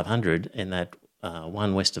needs 500 and that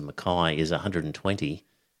one west of Mackay is 120,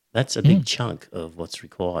 that's a big chunk of what's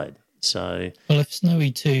required. So, well, if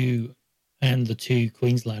Snowy 2 and the 2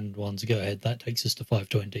 Queensland ones go ahead, that takes us to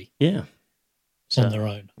 520. Yeah. On their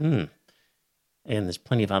own. And there's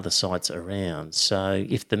plenty of other sites around. So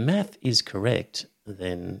if the math is correct,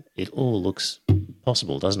 then it all looks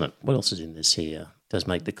possible, doesn't it? What else is in this here? It does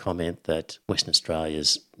make the comment that Western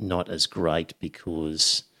Australia's not as great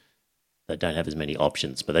because they don't have as many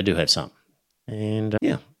options, but they do have some. And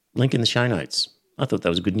link in the show notes. I thought that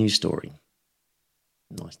was a good news story.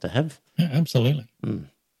 Nice to have. Yeah, absolutely. And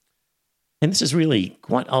this is really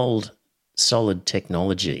quite old, solid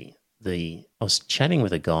technology. I was chatting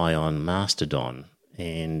with a guy on Mastodon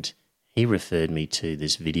and he referred me to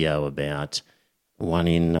this video about one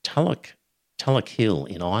in Tulloch Hill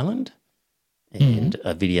in Ireland and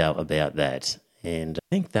a video about that. And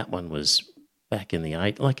I think that one was back in the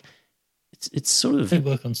 80s. Like, it's sort of... They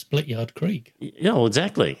work on Splityard Creek. Yeah, well,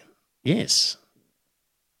 exactly. Yes.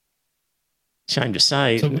 Shame to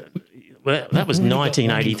say, that was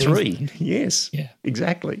 1983. Yes, yeah,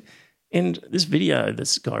 exactly. And this video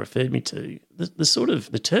this guy referred me to,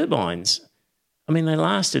 the turbines, I mean, they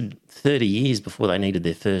lasted 30 years before they needed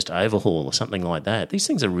their first overhaul or something like that. These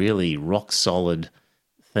things are really rock-solid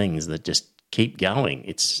things that just keep going.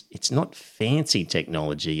 It's not fancy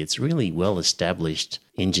technology. It's really well-established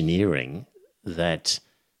engineering that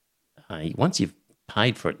once you've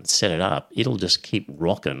paid for it and set it up, it'll just keep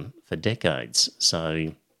rocking for decades.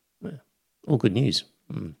 So, all good news.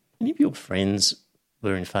 Any of your friends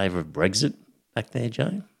were in favour of Brexit back there,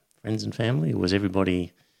 Joe? Friends and family? Or was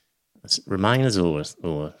everybody Remainers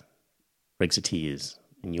or Brexiteers?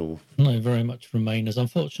 And you'll... No, very much Remainers.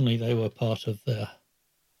 Unfortunately, they were part of the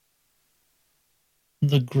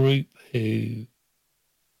group who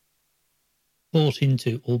bought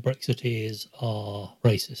into all Brexiteers are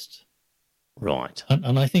racist. Right.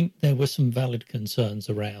 And I think there were some valid concerns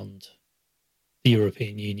around the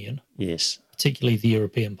European Union. Yes. Particularly the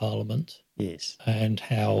European Parliament. Yes. And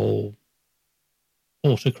how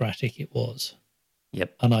autocratic it was.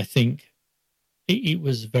 Yep. And I think it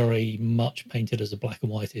was very much painted as a black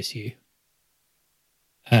and white issue.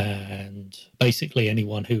 And basically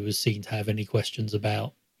anyone who was seen to have any questions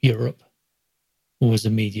about Europe was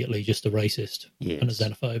immediately just a racist and a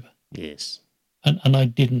xenophobe. Yes. And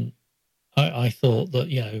I thought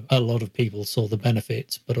that, a lot of people saw the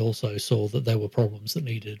benefits, but also saw that there were problems that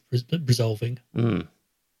needed resolving. Mm.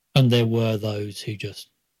 And there were those who just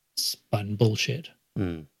spun bullshit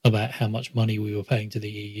about how much money we were paying to the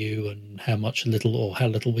EU and how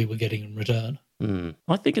little we were getting in return. Mm.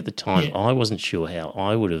 I think at the time I wasn't sure how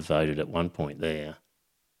I would have voted at one point there,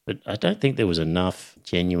 but I don't think there was enough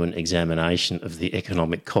genuine examination of the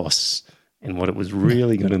economic costs and what it was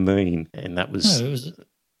really going to mean. And that was... No,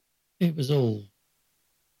 it was all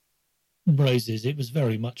roses. It was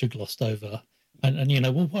very much a glossed over.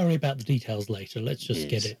 And we'll worry about the details later. Let's just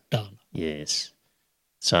get it done. Yes.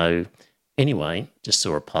 So anyway, just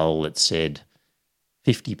saw a poll that said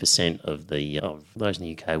 50% of those in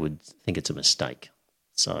the UK would think it's a mistake.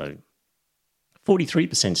 So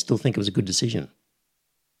 43% still think it was a good decision.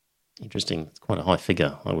 Interesting. It's quite a high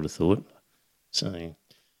figure, I would have thought. So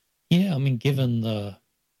yeah, I mean, given the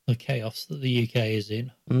chaos that the UK is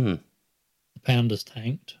in, the pound has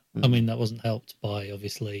tanked. I mean, that wasn't helped by,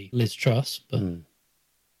 obviously, Liz Truss, but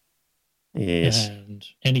yes, and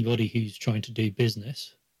anybody who's trying to do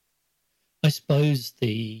business. I suppose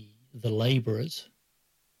the labourers,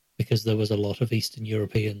 because there was a lot of Eastern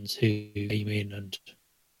Europeans who came in and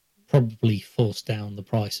probably forced down the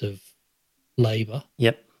price of labour.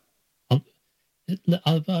 Yep.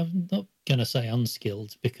 I'm not going to say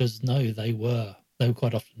unskilled, because no, they were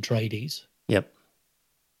quite often tradies. Yep.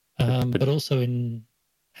 But also in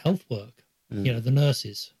health work, the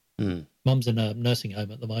nurses. Mum's in a nursing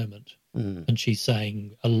home at the moment, and she's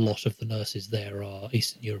saying a lot of the nurses there are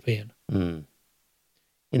Eastern European. In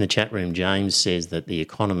the chat room, James says that The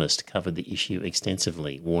Economist covered the issue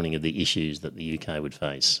extensively, warning of the issues that the UK would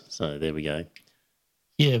face. So there we go.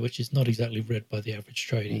 Yeah, which is not exactly read by the average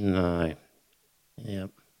tradie. No.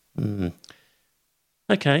 Yep.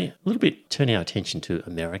 Okay, a little bit, turning our attention to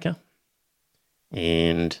America.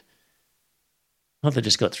 And they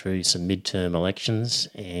just got through some midterm elections,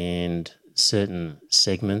 and certain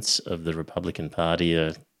segments of the Republican Party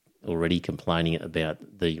are already complaining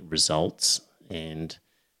about the results, and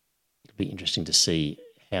it'll be interesting to see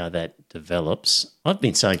how that develops. I've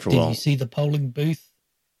been saying for a while... Did you see the polling booth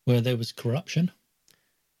where there was corruption?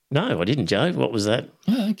 No, I didn't, Joe. What was that?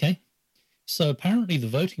 Oh, okay. So apparently the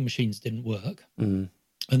voting machines didn't work, and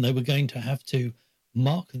they were going to have to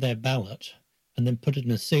mark their ballot and then put it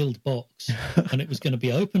in a sealed box, and it was going to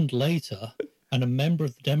be opened later, and a member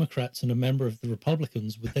of the Democrats and a member of the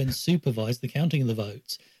Republicans would then supervise the counting of the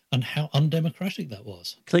votes, and how undemocratic that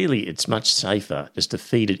was. Clearly, it's much safer just to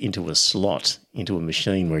feed it into a slot, into a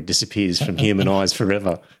machine where it disappears from human eyes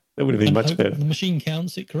forever. That would have been much better. The machine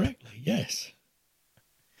counts it correctly, yes.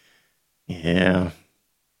 Yeah.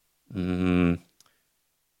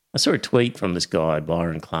 I saw a tweet from this guy,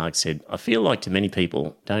 Byron Clark, said, "I feel like too many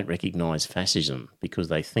people don't recognise fascism because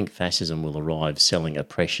they think fascism will arrive selling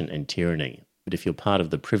oppression and tyranny. But if you're part of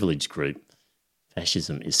the privileged group,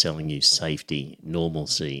 fascism is selling you safety,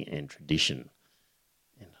 normalcy and tradition."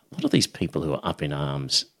 And a lot of these people who are up in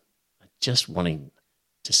arms are just wanting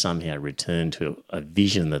to somehow return to a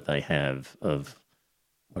vision that they have of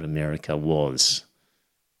what America was.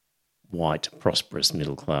 White, prosperous,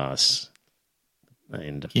 middle class.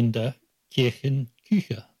 And Kinder, Kirchen,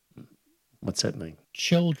 Küche. What's that mean?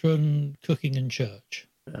 Children cooking in church.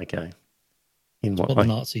 Okay. In That's what the way?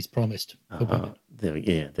 Nazis promised for women. There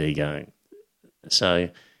you go. So,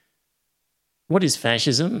 what is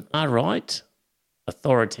fascism? Right,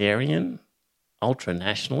 authoritarian,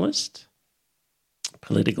 ultra-nationalist,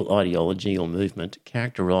 political ideology or movement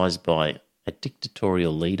characterised by a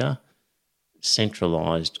dictatorial leader,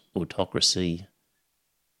 centralised autocracy,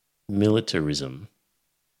 militarism,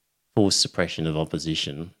 forced suppression of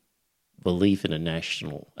opposition, belief in a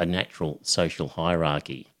natural social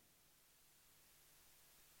hierarchy.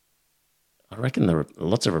 I reckon there are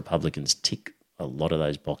lots of Republicans tick a lot of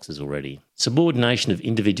those boxes already. Subordination of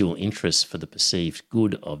individual interests for the perceived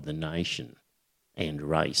good of the nation and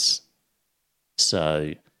race.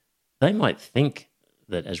 So they might think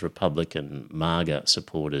that as Republican MAGA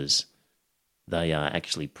supporters, they are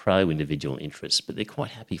actually pro-individual interests, but they're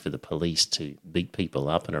quite happy for the police to beat people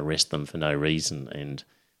up and arrest them for no reason, and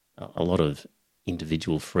a lot of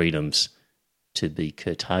individual freedoms to be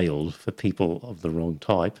curtailed for people of the wrong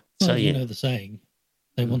type. Well, So, you know the saying,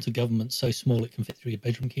 they want a government so small it can fit through your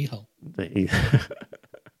bedroom keyhole. I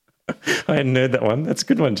hadn't heard that one. That's a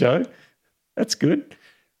good one, Joe. That's good.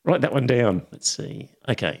 Write that one down. Let's see.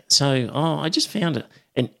 Okay, so I just found it.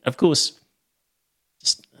 And, of course,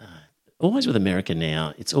 just always with America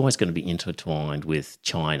now, it's always going to be intertwined with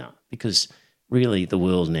China, because really the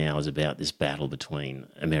world now is about this battle between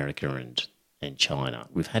America and China.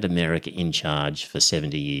 We've had America in charge for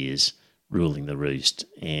 70 years, ruling the roost,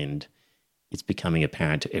 and it's becoming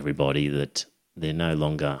apparent to everybody that they're no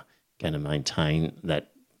longer going to maintain that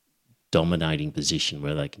dominating position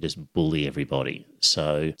where they can just bully everybody.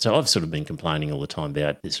 So I've sort of been complaining all the time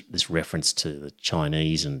about this reference to the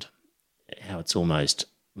Chinese and how it's almost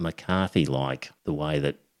McCarthy-like, the way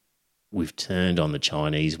that we've turned on the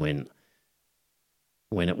Chinese when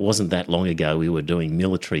it wasn't that long ago we were doing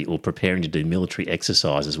military or preparing to do military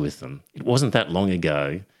exercises with them. It wasn't that long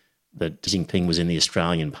ago that Xi Jinping was in the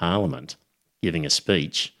Australian Parliament giving a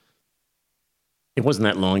speech. It wasn't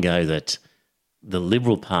that long ago that the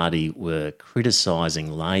Liberal Party were criticising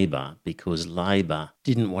Labor because Labor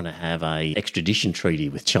didn't want to have an extradition treaty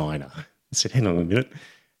with China. I said, hang on a minute.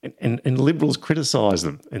 And Liberals criticised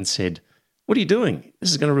them and said, what are you doing?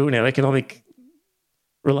 This is going to ruin our economic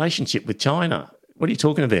relationship with China. What are you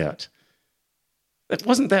talking about? That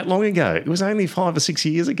wasn't that long ago. It was only 5 or 6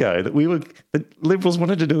 years ago that the Liberals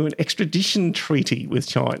wanted to do an extradition treaty with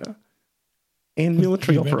China and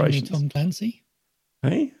military operations. Have you read any Tom Clancy?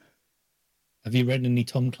 Hey? Have you read any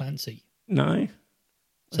Tom Clancy? No.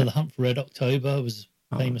 So The Hunt for Red October was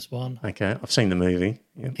a famous one. Okay, I've seen the movie.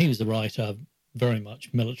 Yeah. He was the writer, very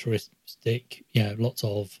much militaristic, lots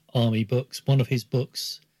of army books. One of his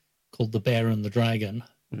books, called The Bear and the Dragon,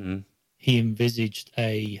 he envisaged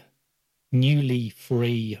a newly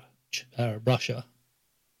free Russia,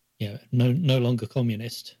 no longer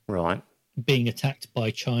communist, Right. being attacked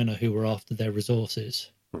by China, who were after their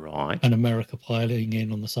resources, Right. and America piling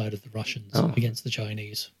in on the side of the Russians against the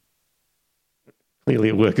Chinese. Clearly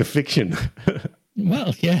a work of fiction.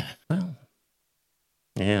 Well, yeah. Well,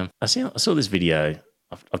 yeah. I saw this video.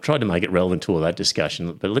 I've tried to make it relevant to all that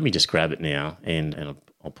discussion, but let me just grab it now and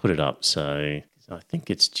I'll put it up. So I think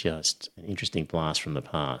it's just an interesting blast from the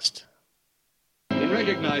past. In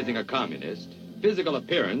recognizing a communist, physical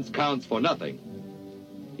appearance counts for nothing.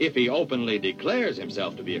 If he openly declares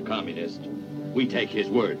himself to be a communist, we take his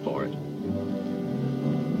word for it.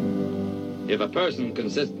 If a person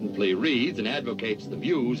consistently reads and advocates the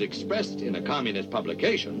views expressed in a communist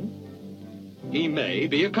publication, he may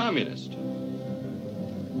be a communist.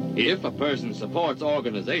 If a person supports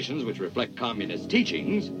organizations which reflect communist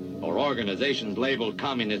teachings, or organizations labeled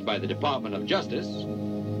communist by the Department of Justice,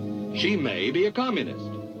 she may be a communist.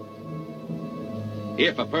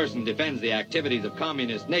 If a person defends the activities of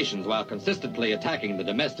communist nations while consistently attacking the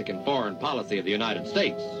domestic and foreign policy of the United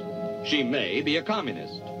States, she may be a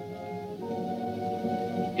communist.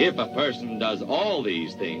 If a person does all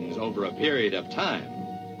these things over a period of time,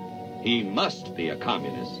 he must be a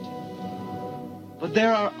communist. But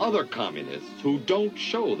there are other communists who don't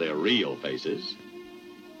show their real faces,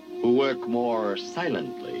 who work more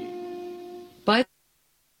silently.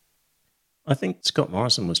 I think Scott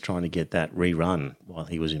Morrison was trying to get that rerun while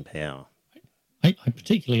he was in power. I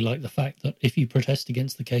particularly like the fact that if you protest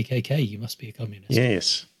against the KKK, you must be a communist.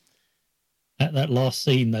 Yes. At that last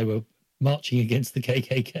scene, they were marching against the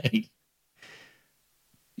KKK.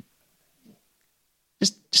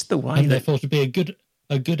 Just the way And that... therefore, to be a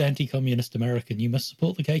good anti-communist American, you must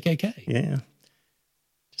support the KKK. Yeah.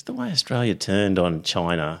 Just the way Australia turned on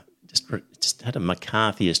China just had a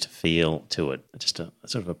McCarthyist feel to it, just a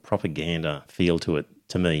sort of a propaganda feel to it,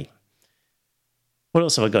 to me. What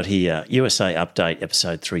else have I got here? USA Update,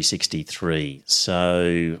 episode 363.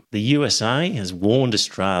 So the USA has warned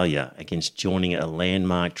Australia against joining a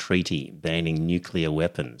landmark treaty banning nuclear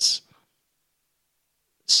weapons.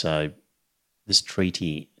 So this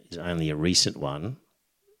treaty is only a recent one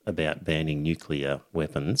about banning nuclear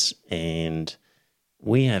weapons, and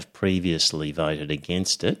we have previously voted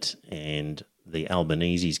against it, and the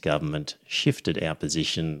Albanese's government shifted our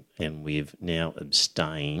position and we've now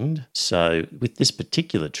abstained. So with this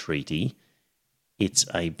particular treaty, it's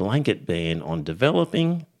a blanket ban on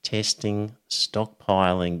developing, testing,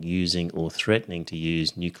 stockpiling, using or threatening to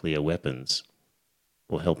use nuclear weapons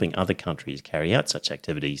or helping other countries carry out such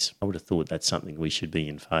activities. I would have thought that's something we should be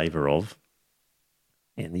in favour of.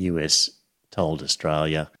 And the US told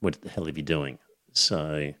Australia, what the hell are you doing?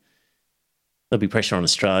 So there'll be pressure on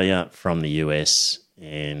Australia from the US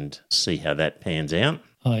and see how that pans out.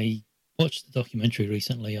 I watched a documentary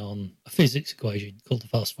recently on a physics equation called the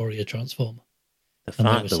fast Fourier transform.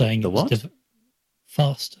 The what?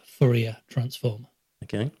 Fast Fourier transform.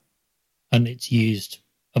 Okay. And it's used,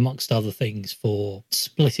 amongst other things, for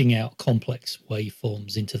splitting out complex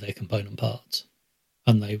waveforms into their component parts.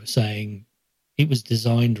 And they were saying it was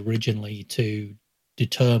designed originally to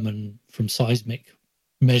determine from seismic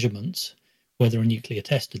measurements whether a nuclear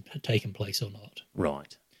test had taken place or not.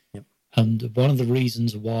 Right. Yep. And one of the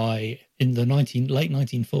reasons why in the late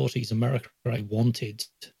 1940s, America wanted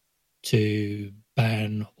to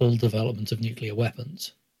ban all development of nuclear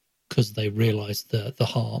weapons because they realized the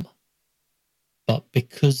harm. But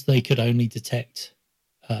because they could only detect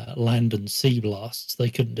land and sea blasts, they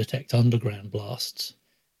couldn't detect underground blasts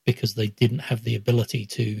because they didn't have the ability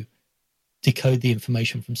to decode the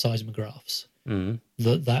information from seismographs. Mm.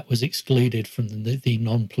 That was excluded from the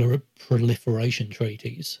non-proliferation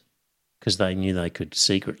treaties. Because they knew they could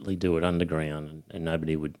secretly do it underground and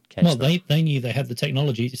nobody would catch them. Well, they knew they had the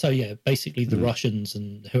technology. So, yeah, basically the Russians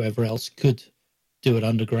and whoever else could do it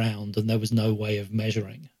underground and there was no way of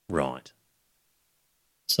measuring. Right.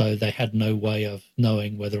 So they had no way of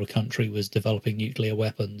knowing whether a country was developing nuclear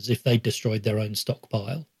weapons if they destroyed their own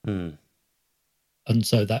stockpile. Mm. And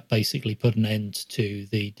so that basically put an end to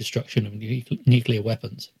the destruction of nuclear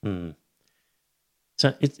weapons. Mm.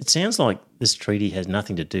 So it sounds like this treaty has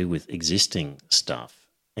nothing to do with existing stuff.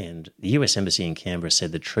 And the US Embassy in Canberra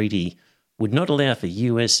said the treaty would not allow for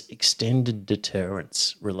US extended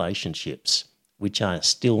deterrence relationships, which are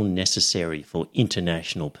still necessary for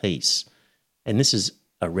international peace. And this is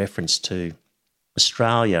a reference to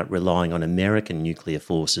Australia relying on American nuclear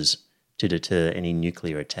forces to deter any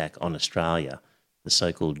nuclear attack on Australia, the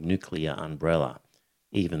so-called nuclear umbrella,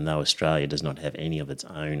 even though Australia does not have any of its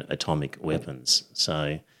own atomic weapons.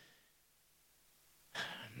 So,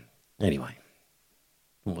 anyway,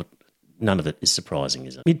 none of it is surprising,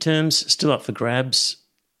 is it? Midterms still up for grabs.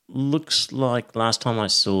 Looks like last time I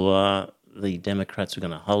saw the Democrats were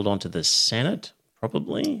going to hold on to the Senate,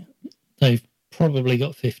 probably. They've probably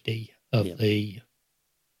got 50 of the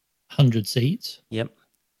 100 seats. Yep.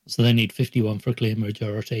 So they need 51 for a clear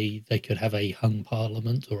majority. They could have a hung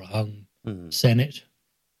parliament or a hung Senate.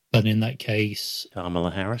 But in that case,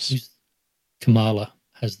 Kamala Harris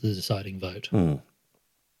has the deciding vote. Mm.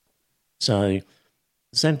 So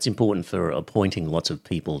the Senate's important for appointing lots of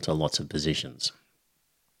people to lots of positions,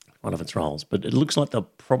 one of its roles. But it looks like they'll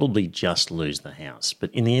probably just lose the House. But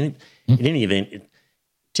in any event,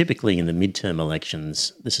 typically in the midterm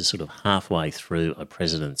elections, this is sort of halfway through a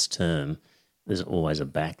president's term. There's always a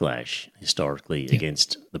backlash historically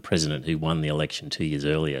against the president who won the election 2 years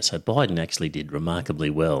earlier. So Biden actually did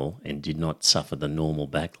remarkably well and did not suffer the normal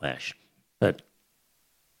backlash. But,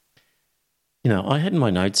 I had in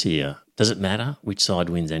my notes here, does it matter which side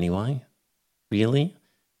wins anyway? Really?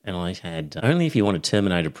 And I had only if you want to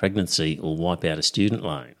terminate a pregnancy or wipe out a student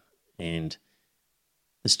loan. And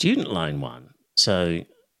the student loan won. So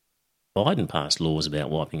Biden passed laws about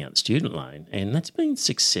wiping out the student loan, and that's been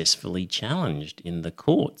successfully challenged in the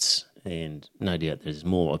courts. And no doubt there's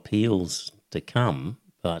more appeals to come,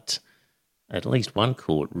 but at least one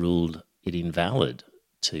court ruled it invalid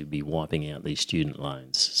to be wiping out these student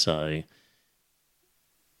loans. So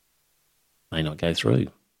may not go through.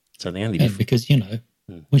 So the only because,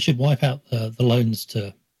 we should wipe out the loans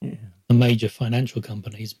to the major financial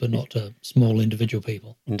companies, but not to small individual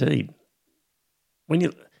people. Indeed.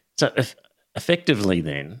 So effectively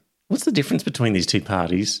then, what's the difference between these two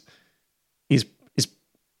parties is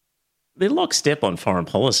they're lockstep on foreign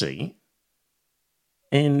policy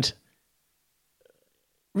and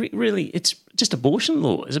really it's just abortion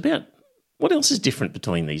law. It's about what else is different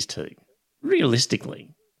between these two?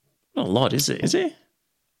 Realistically, not a lot, is there?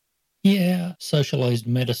 Yeah, socialised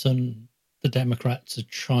medicine, the Democrats are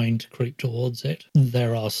trying to creep towards it.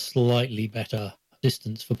 There are slightly better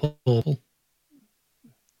distance for people.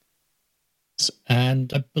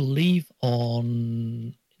 And I believe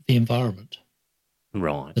on the environment,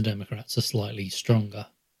 right, the Democrats are slightly stronger,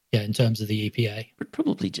 in terms of the EPA. But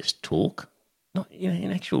probably just talk, not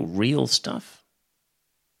in actual real stuff.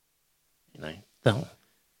 I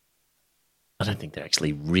don't think they're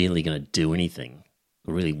actually really going to do anything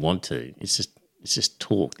or really want to. It's just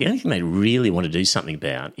talk. The only thing they really want to do something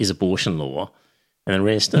about is abortion law, and the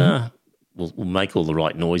rest will make all the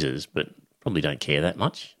right noises, but probably don't care that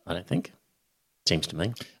much, I don't think. Seems to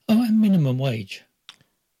me. Oh, and minimum wage.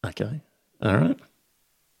 Okay. All right.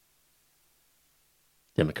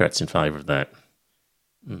 Democrats in favour of that.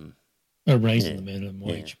 raising Yeah. the minimum Yeah.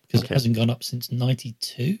 wage because Okay. it hasn't gone up since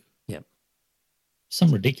 92. Yep.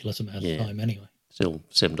 Some ridiculous amount Yeah. of time anyway. Still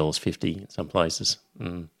 $7.50 in some places.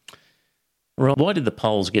 Right. Why did the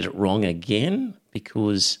polls get it wrong again?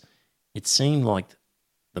 Because it seemed like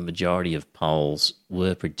the majority of polls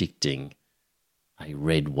were predicting a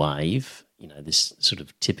red wave, this sort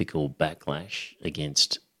of typical backlash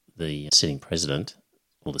against the sitting president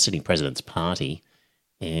or the sitting president's party.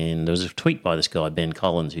 And there was a tweet by this guy, Ben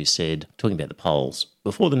Collins, who said, talking about the polls,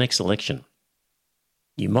 before the next election,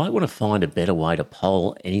 you might want to find a better way to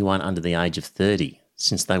poll anyone under the age of 30,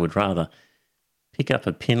 since they would rather pick up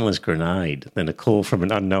a pinless grenade than a call from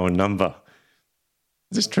an unknown number.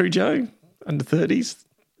 Is this true, Joe? Under 30s?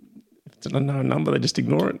 If it's an unknown number, they just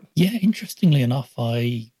ignore it. Yeah, interestingly enough,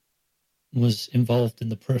 I was involved in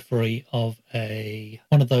the periphery of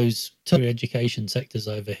one of those tertiary education sectors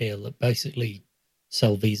over here that basically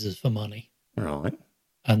sell visas for money. Right.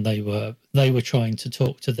 And they were trying to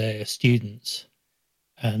talk to their students,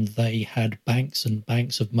 and they had banks and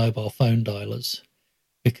banks of mobile phone dialers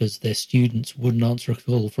because their students wouldn't answer a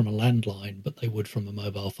call from a landline, but they would from a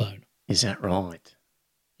mobile phone. Is that right?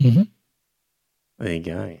 Mm-hmm. There you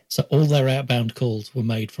go. So all their outbound calls were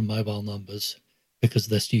made from mobile numbers because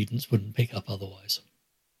their students wouldn't pick up otherwise.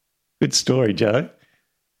 Good story, Joe.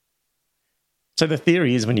 So the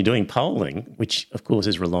theory is when you're doing polling, which of course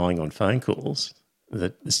is relying on phone calls,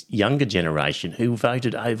 that this younger generation who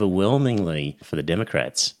voted overwhelmingly for the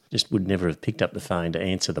Democrats just would never have picked up the phone to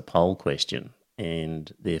answer the poll question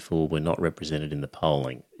and therefore were not represented in the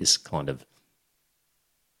polling, is kind of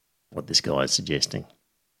what this guy is suggesting.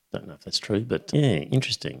 Don't know if that's true, but yeah,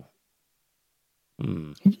 interesting. It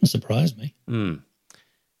wouldn't surprise me.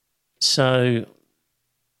 So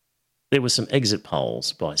there were some exit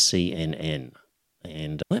polls by CNN.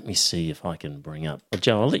 And let me see if I can bring up... Well,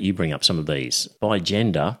 Joe, I'll let you bring up some of these. By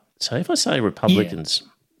gender. So if I say Republicans...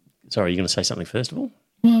 Yeah. Sorry, are you going to say something first of all?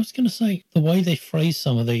 Well, I was going to say the way they phrased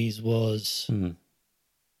some of these was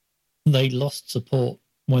they lost support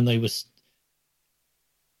when they was...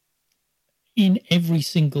 In every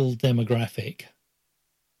single demographic,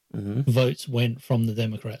 votes went from the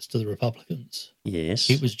Democrats to the Republicans. Yes.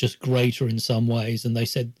 It was just greater in some ways, and they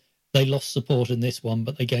said they lost support in this one,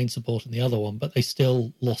 but they gained support in the other one, but they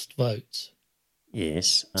still lost votes.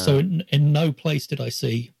 Yes. So in no place did I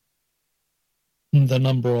see the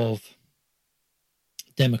number of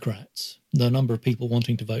Democrats, the number of people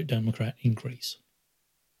wanting to vote Democrat increase.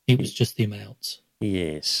 It was just the amounts.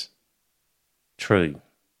 Yes. True.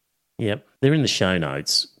 Yep. They're in the show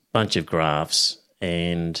notes, bunch of graphs,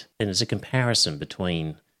 and there's a comparison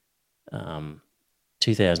between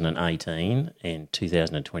 2018 and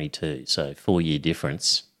 2022, so 4-year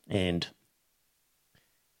difference. And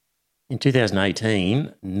in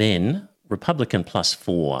 2018, men, Republican plus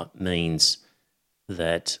 4 means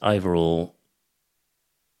that overall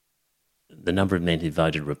the number of men who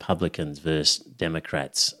voted Republicans versus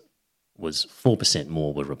Democrats was 4%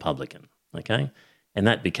 more were Republican, okay? And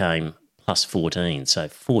that became plus 14, so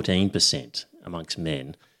 14% amongst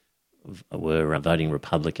men were voting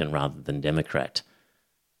Republican rather than Democrat.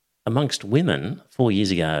 Amongst women, 4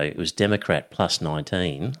 years ago, it was Democrat plus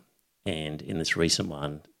 19, and in this recent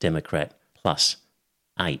one, Democrat plus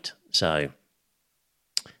 8. So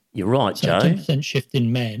you're right, So Joe. 10% shift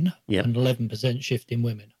in men Yep. and 11% shift in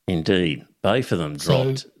women. Indeed. Both of them So-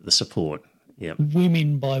 dropped the support. Yep.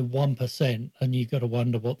 Women by 1%, and you've got to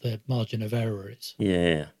wonder what their margin of error is.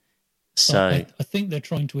 Yeah. But So, I think they're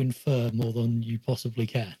trying to infer more than you possibly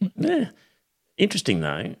can. yeah. Interesting,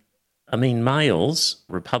 though. I mean, males,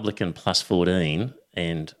 Republican plus 14,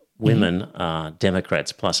 and women are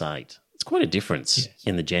Democrats plus 8. It's quite a difference Yes.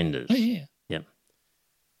 in the genders. Oh, yeah. Yep.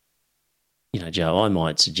 You know, Joe, I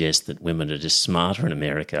might suggest that women are just smarter in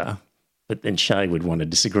America, but then Shay would want to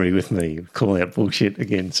disagree with me, call out bullshit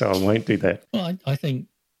again, so I won't do that. Well, I think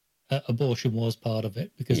abortion was part of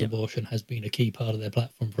it because Yep. abortion has been a key part of their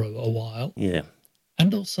platform for a while. Yeah.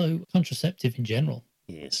 And also contraceptive in general,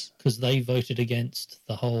 Yes. because they voted against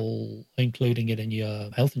the whole including it in your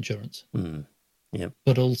health insurance. Yep.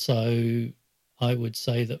 But also, I would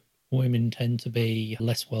say that women tend to be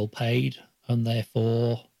less well paid and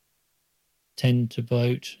therefore tend to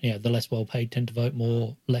vote, the less well paid tend to vote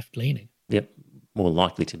more left leaning. Yep, more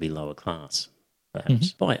likely to be lower class,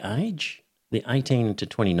 perhaps. By age, the 18 to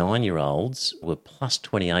 29-year-olds were plus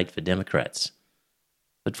 28 for Democrats.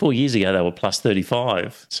 But 4 years ago, they were plus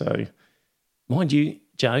 35. So, mind you,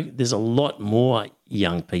 Joe, there's a lot more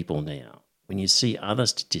young people now. When you see other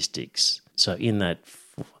statistics, so in that,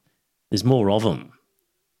 there's more of them.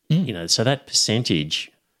 So that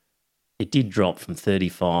percentage, it did drop from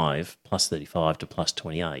 35, plus 35 to plus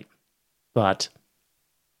 28. but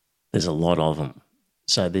there's a lot of them.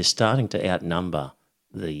 So they're starting to outnumber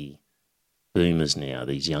the boomers now,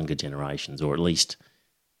 these younger generations, or at least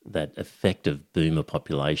that effective boomer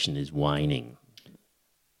population is waning.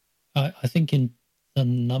 I think in the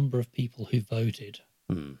number of people who voted,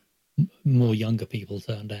 more younger people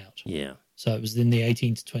turned out. Yeah. So it was in the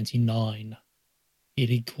 18 to 29, it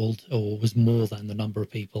equaled or was more than the number of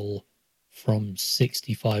people from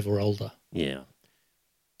 65 or older. Yeah.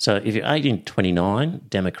 So if you're 18 to 29,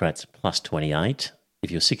 Democrats plus 28. If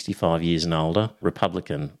you're 65 years and older,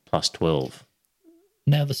 Republican plus 12.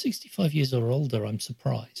 Now, the 65 years or older, I'm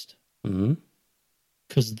surprised. Mm-hmm.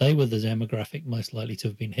 Because they were the demographic most likely to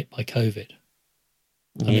have been hit by COVID.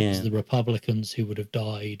 And it was the Republicans who would have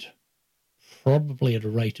died probably at a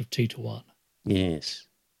rate of 2 to 1. Yes.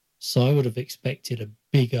 So I would have expected a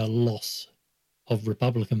bigger loss of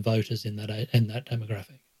Republican voters in that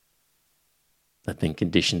demographic. They've been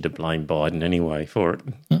conditioned to blame Biden anyway for it.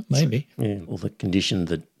 Maybe. So, yeah. Well, the condition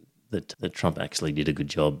that Trump actually did a good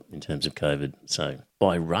job in terms of COVID. So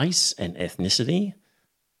by race and ethnicity,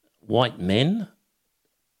 white men,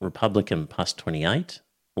 Republican plus 28,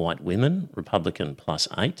 white women, Republican plus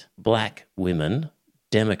 8, black women,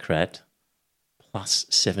 Democrat plus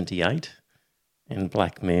 78, and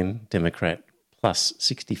black men, Democrat plus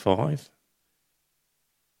 65.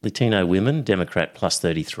 Latino women, Democrat plus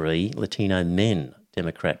 33. Latino men,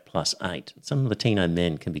 Democrat plus 8. Some Latino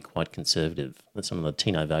men can be quite conservative. Some of the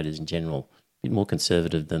Latino voters in general, a bit more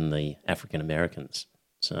conservative than the African Americans.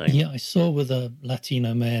 So yeah, I saw with the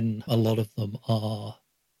Latino men, a lot of them are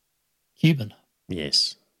Cuban.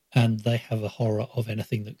 Yes. And they have a horror of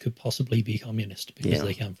anything that could possibly be communist because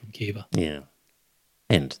they come from Cuba. Yeah.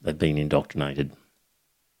 And they've been indoctrinated.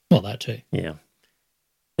 Well, that too. Yeah.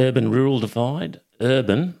 Urban-rural divide.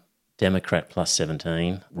 Urban, Democrat plus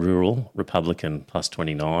 17. Rural, Republican plus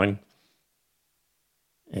 29.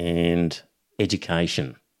 And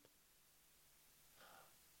education.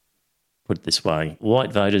 Put it this way.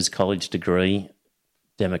 White voters, college degree,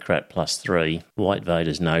 Democrat plus 3. White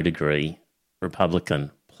voters, no degree,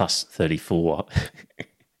 Republican plus 34.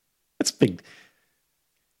 That's big.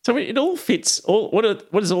 So it all fits. What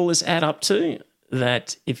does all this add up to?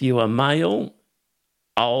 That if you are male,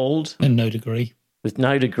 old, and no degree, with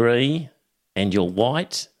no degree, and you're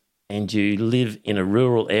white, and you live in a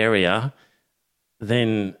rural area,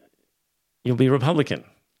 then you'll be Republican.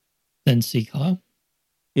 Then see Kyle.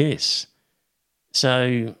 Yes.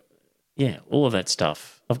 So, yeah, all of that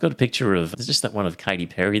stuff. I've got a picture of, there's just that one of Katy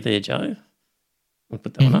Perry there, Joe. I'll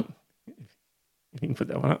put that one up. If you can put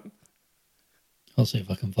that one up. I'll see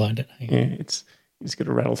if I can find it. Yeah, you just got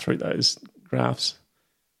to rattle through those graphs.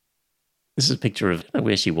 This is a picture of, I don't know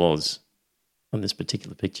where she was on this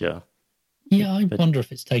particular picture. Yeah, I wonder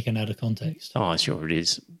if it's taken out of context. Oh, sure it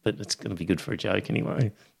is, but it's going to be good for a joke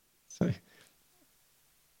anyway. So, you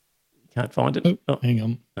can't find it? Oh, hang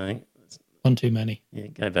on. No. One too many. Yeah,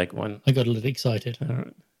 go back one. I got a little excited. All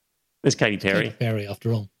right. There's Katy Perry. Katy Perry,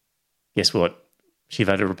 after all. Guess what? She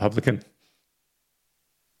voted Republican.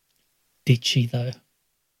 Did she, though?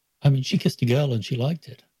 I mean, she kissed a girl and she liked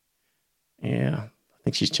it. Yeah, I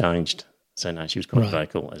think she's changed. So, no, she was quite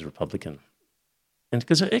vocal as Republican. And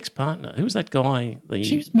because her ex-partner, who was that guy?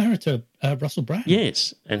 She was married to Russell Brand.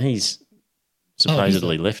 Yes, and he's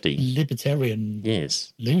supposedly he's a lefty. Libertarian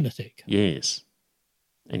lunatic. Yes.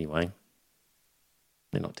 Anyway,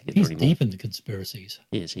 they're not together anymore. He's deep in the conspiracies.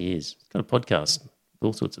 Yes, he is. He's got a podcast.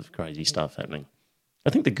 All sorts of crazy stuff happening.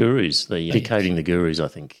 I think the Gurus, Decoding the Gurus, I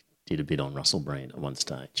think, did a bit on Russell Brand at one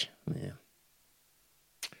stage. Yeah.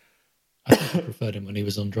 I think I preferred him when he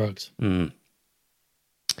was on drugs. Mm.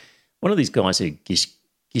 One of these guys who gish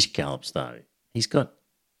gallops, though, he's got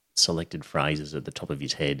selected phrases at the top of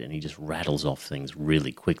his head and he just rattles off things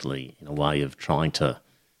really quickly in a way of trying to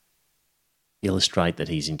illustrate that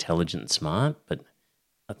he's intelligent and smart, but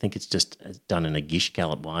I think it's just done in a gish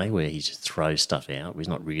gallop way where he just throws stuff out. He's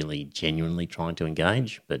not really genuinely trying to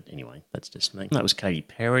engage, but anyway, that's just me. That was Katy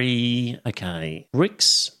Perry. Okay,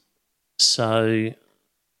 BRICS. So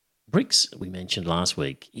BRICS, we mentioned last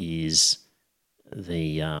week, is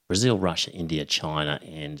the Brazil, Russia, India, China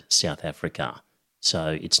and South Africa.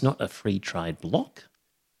 So it's not a free trade bloc,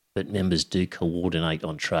 but members do coordinate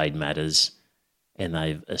on trade matters and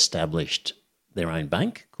they've established their own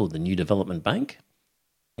bank called the New Development Bank.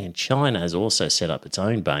 And China has also set up its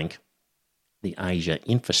own bank, the Asia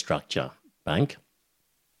Infrastructure Bank.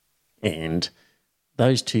 And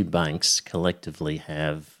those two banks collectively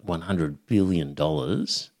have $100 billion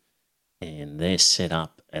and they're set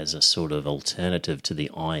up as a sort of alternative to the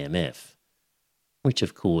IMF, which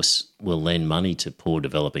of course will lend money to poor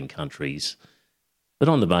developing countries but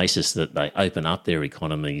on the basis that they open up their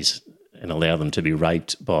economies and allow them to be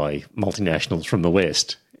raped by multinationals from the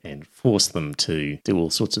West and force them to do all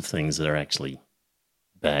sorts of things that are actually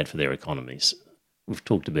bad for their economies. We've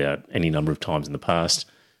talked about any number of times in the past,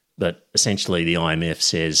 but essentially the IMF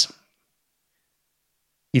says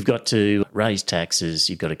you've got to raise taxes,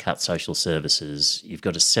 you've got to cut social services, you've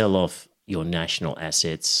got to sell off your national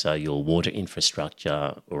assets, so your water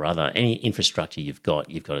infrastructure or any infrastructure you've got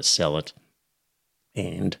to sell it.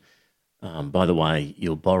 And by the way,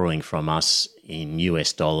 you're borrowing from us in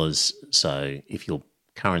US dollars, so if your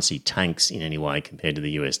currency tanks in any way compared to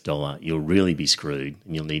the US dollar, you'll really be screwed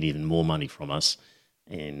and you'll need even more money from us.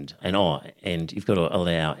 And you've got to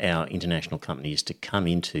allow our international companies to come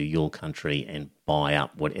into your country and buy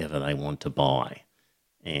up whatever they want to buy.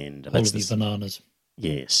 And all of these bananas.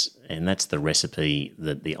 Yes, and that's the recipe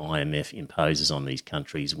that the IMF imposes on these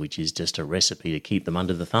countries, which is just a recipe to keep them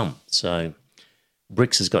under the thumb. So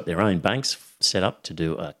BRICS has got their own banks set up to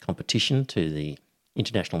do a competition to the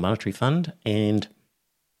International Monetary Fund. And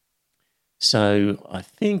so I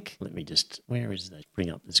think, where is that? Bring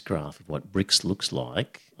up this graph of what BRICS looks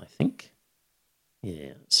like, I think.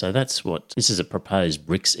 Yeah, so this is a proposed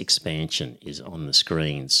BRICS expansion is on the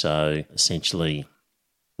screen. So essentially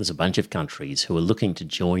there's a bunch of countries who are looking to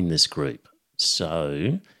join this group.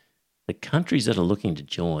 So the countries that are looking to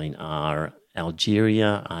join are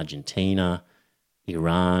Algeria, Argentina,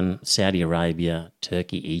 Iran, Saudi Arabia,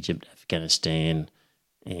 Turkey, Egypt, Afghanistan,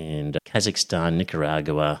 and Kazakhstan,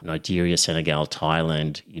 Nicaragua, Nigeria, Senegal,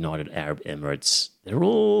 Thailand, United Arab Emirates. They're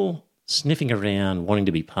all sniffing around, wanting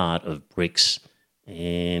to be part of BRICS,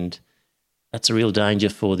 and that's a real danger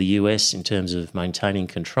for the US in terms of maintaining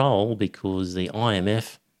control, because the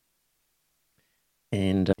IMF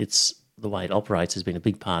and the way it operates has been a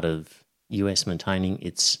big part of US maintaining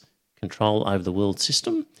its control over the world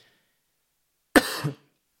system.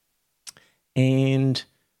 And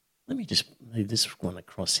let me just move this one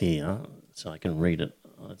across here so I can read it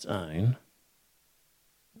on its own.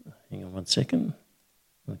 Hang on one second.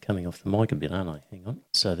 I'm coming off the mic a bit, aren't I? Hang on.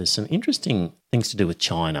 So there's some interesting things to do with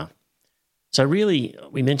China. So really,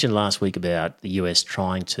 we mentioned last week about the US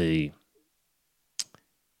trying to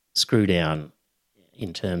screw down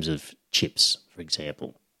in terms of chips, for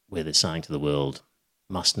example, where they're saying to the world,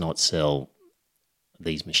 must not sell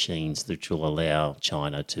these machines that will allow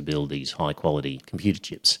China to build these high-quality computer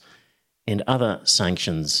chips, and other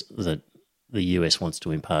sanctions that the US wants to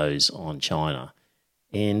impose on China.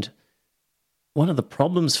 And one of the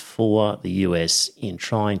problems for the US in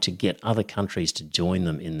trying to get other countries to join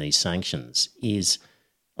them in these sanctions is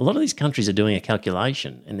a lot of these countries are doing a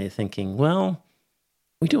calculation and they're thinking, well,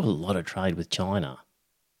 we do a lot of trade with China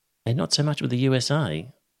and not so much with the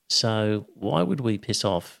USA, so why would we piss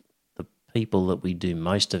off the people that we do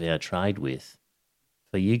most of our trade with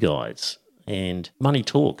for you guys? And money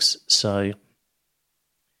talks. So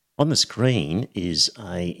on the screen is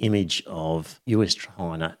an image of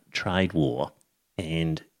US-China trade war,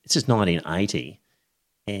 and this is 1980,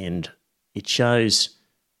 and it shows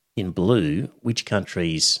in blue which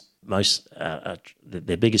countries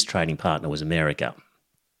their biggest trading partner was America,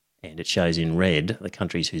 and it shows in red the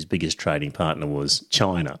countries whose biggest trading partner was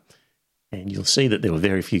China. And you'll see that there were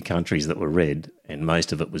very few countries that were red, and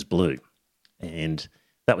most of it was blue. And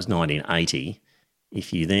that was 1980.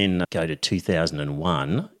 If you then go to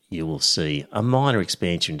 2001, you will see a minor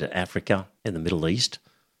expansion to Africa and the Middle East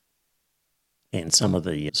and some of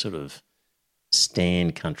the sort of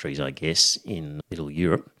stand countries, I guess, in Middle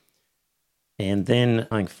Europe. And then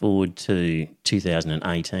going forward to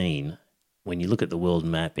 2018, when you look at the world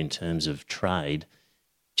map in terms of trade,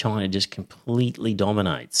 China just completely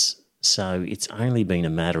dominates. So it's only been a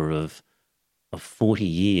matter of 40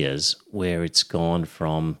 years where it's gone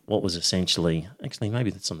from what was essentially, actually maybe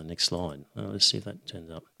that's on the next slide. Let's see if that turns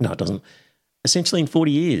up. No, it doesn't. Essentially in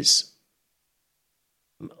 40 years,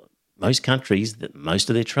 most countries, most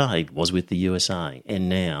of their trade was with the USA. And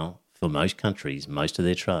now, for most countries, most of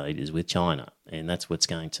their trade is with China. And that's what's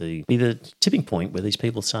going to be the tipping point where these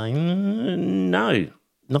people say, no,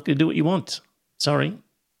 not going to do what you want. Sorry.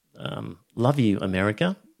 Love you,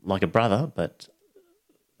 America, like a brother, but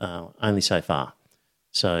only so far.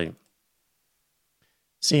 So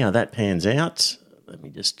see how that pans out. Let me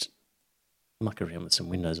just muck around with some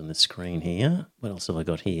windows on the screen here. What else have I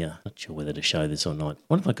got here? Not sure whether to show this or not.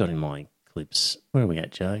 What have I got in my clips? Where are we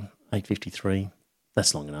at, Joe? 8:53.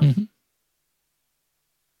 That's long enough. Mm-hmm.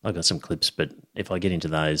 I've got some clips, but if I get into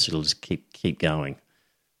those, it'll just keep going.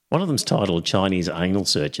 One of them's titled Chinese Anal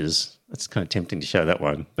Searches. That's kind of tempting to show that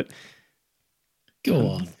one. But go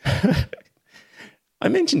on. I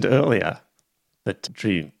mentioned earlier that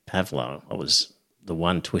Drew Pavlo, I was the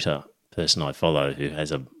one Twitter person I follow who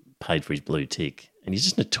has a paid for his blue tick, and he's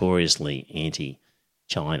just notoriously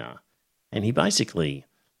anti-China. And he basically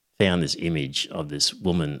found this image of this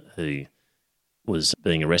woman who was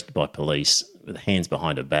being arrested by police with hands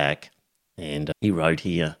behind her back. And he wrote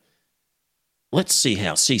here, "Let's see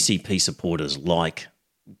how CCP supporters like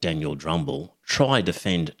Daniel Drumble try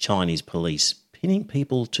defend Chinese police pinning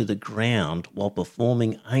people to the ground while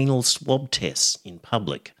performing anal swab tests in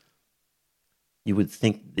public. You would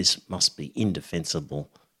think this must be indefensible,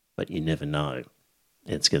 but you never know."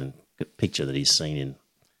 It's got a picture that he's seen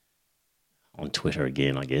on Twitter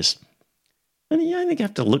again, I guess. And you only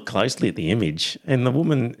have to look closely at the image. And the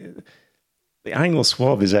woman, the anal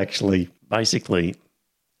swab is actually basically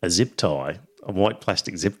a zip tie, a white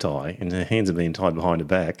plastic zip tie, and her hands are being tied behind her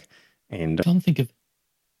back. And I can't think of...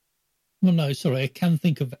 Well, no, sorry. I can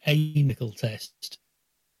think of a medical test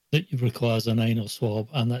that requires an anal swab,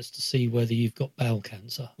 and that's to see whether you've got bowel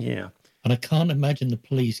cancer. yeah, And I can't imagine the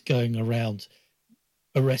police going around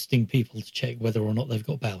arresting people to check whether or not they've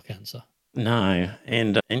got bowel cancer. no.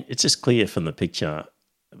 And it's just clear from the picture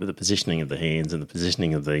with the positioning of the hands and the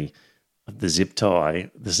positioning of the zip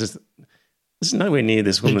tie. This is nowhere near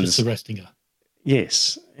this They're woman's... just arresting her.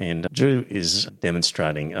 Yes, and Drew is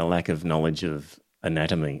demonstrating a lack of knowledge of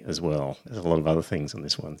anatomy as well. There's a lot of other things on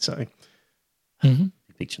this one, so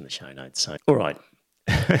picture in the show notes. So, all right.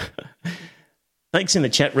 Thanks in the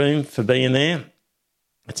chat room for being there.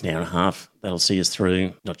 It's an hour and a half. That'll see us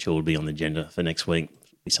through. Not sure we'll be on the agenda for next week.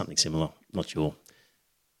 It'll be something similar. Not sure.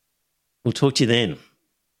 We'll talk to you then.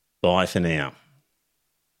 Bye for now.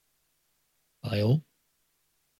 Bye all.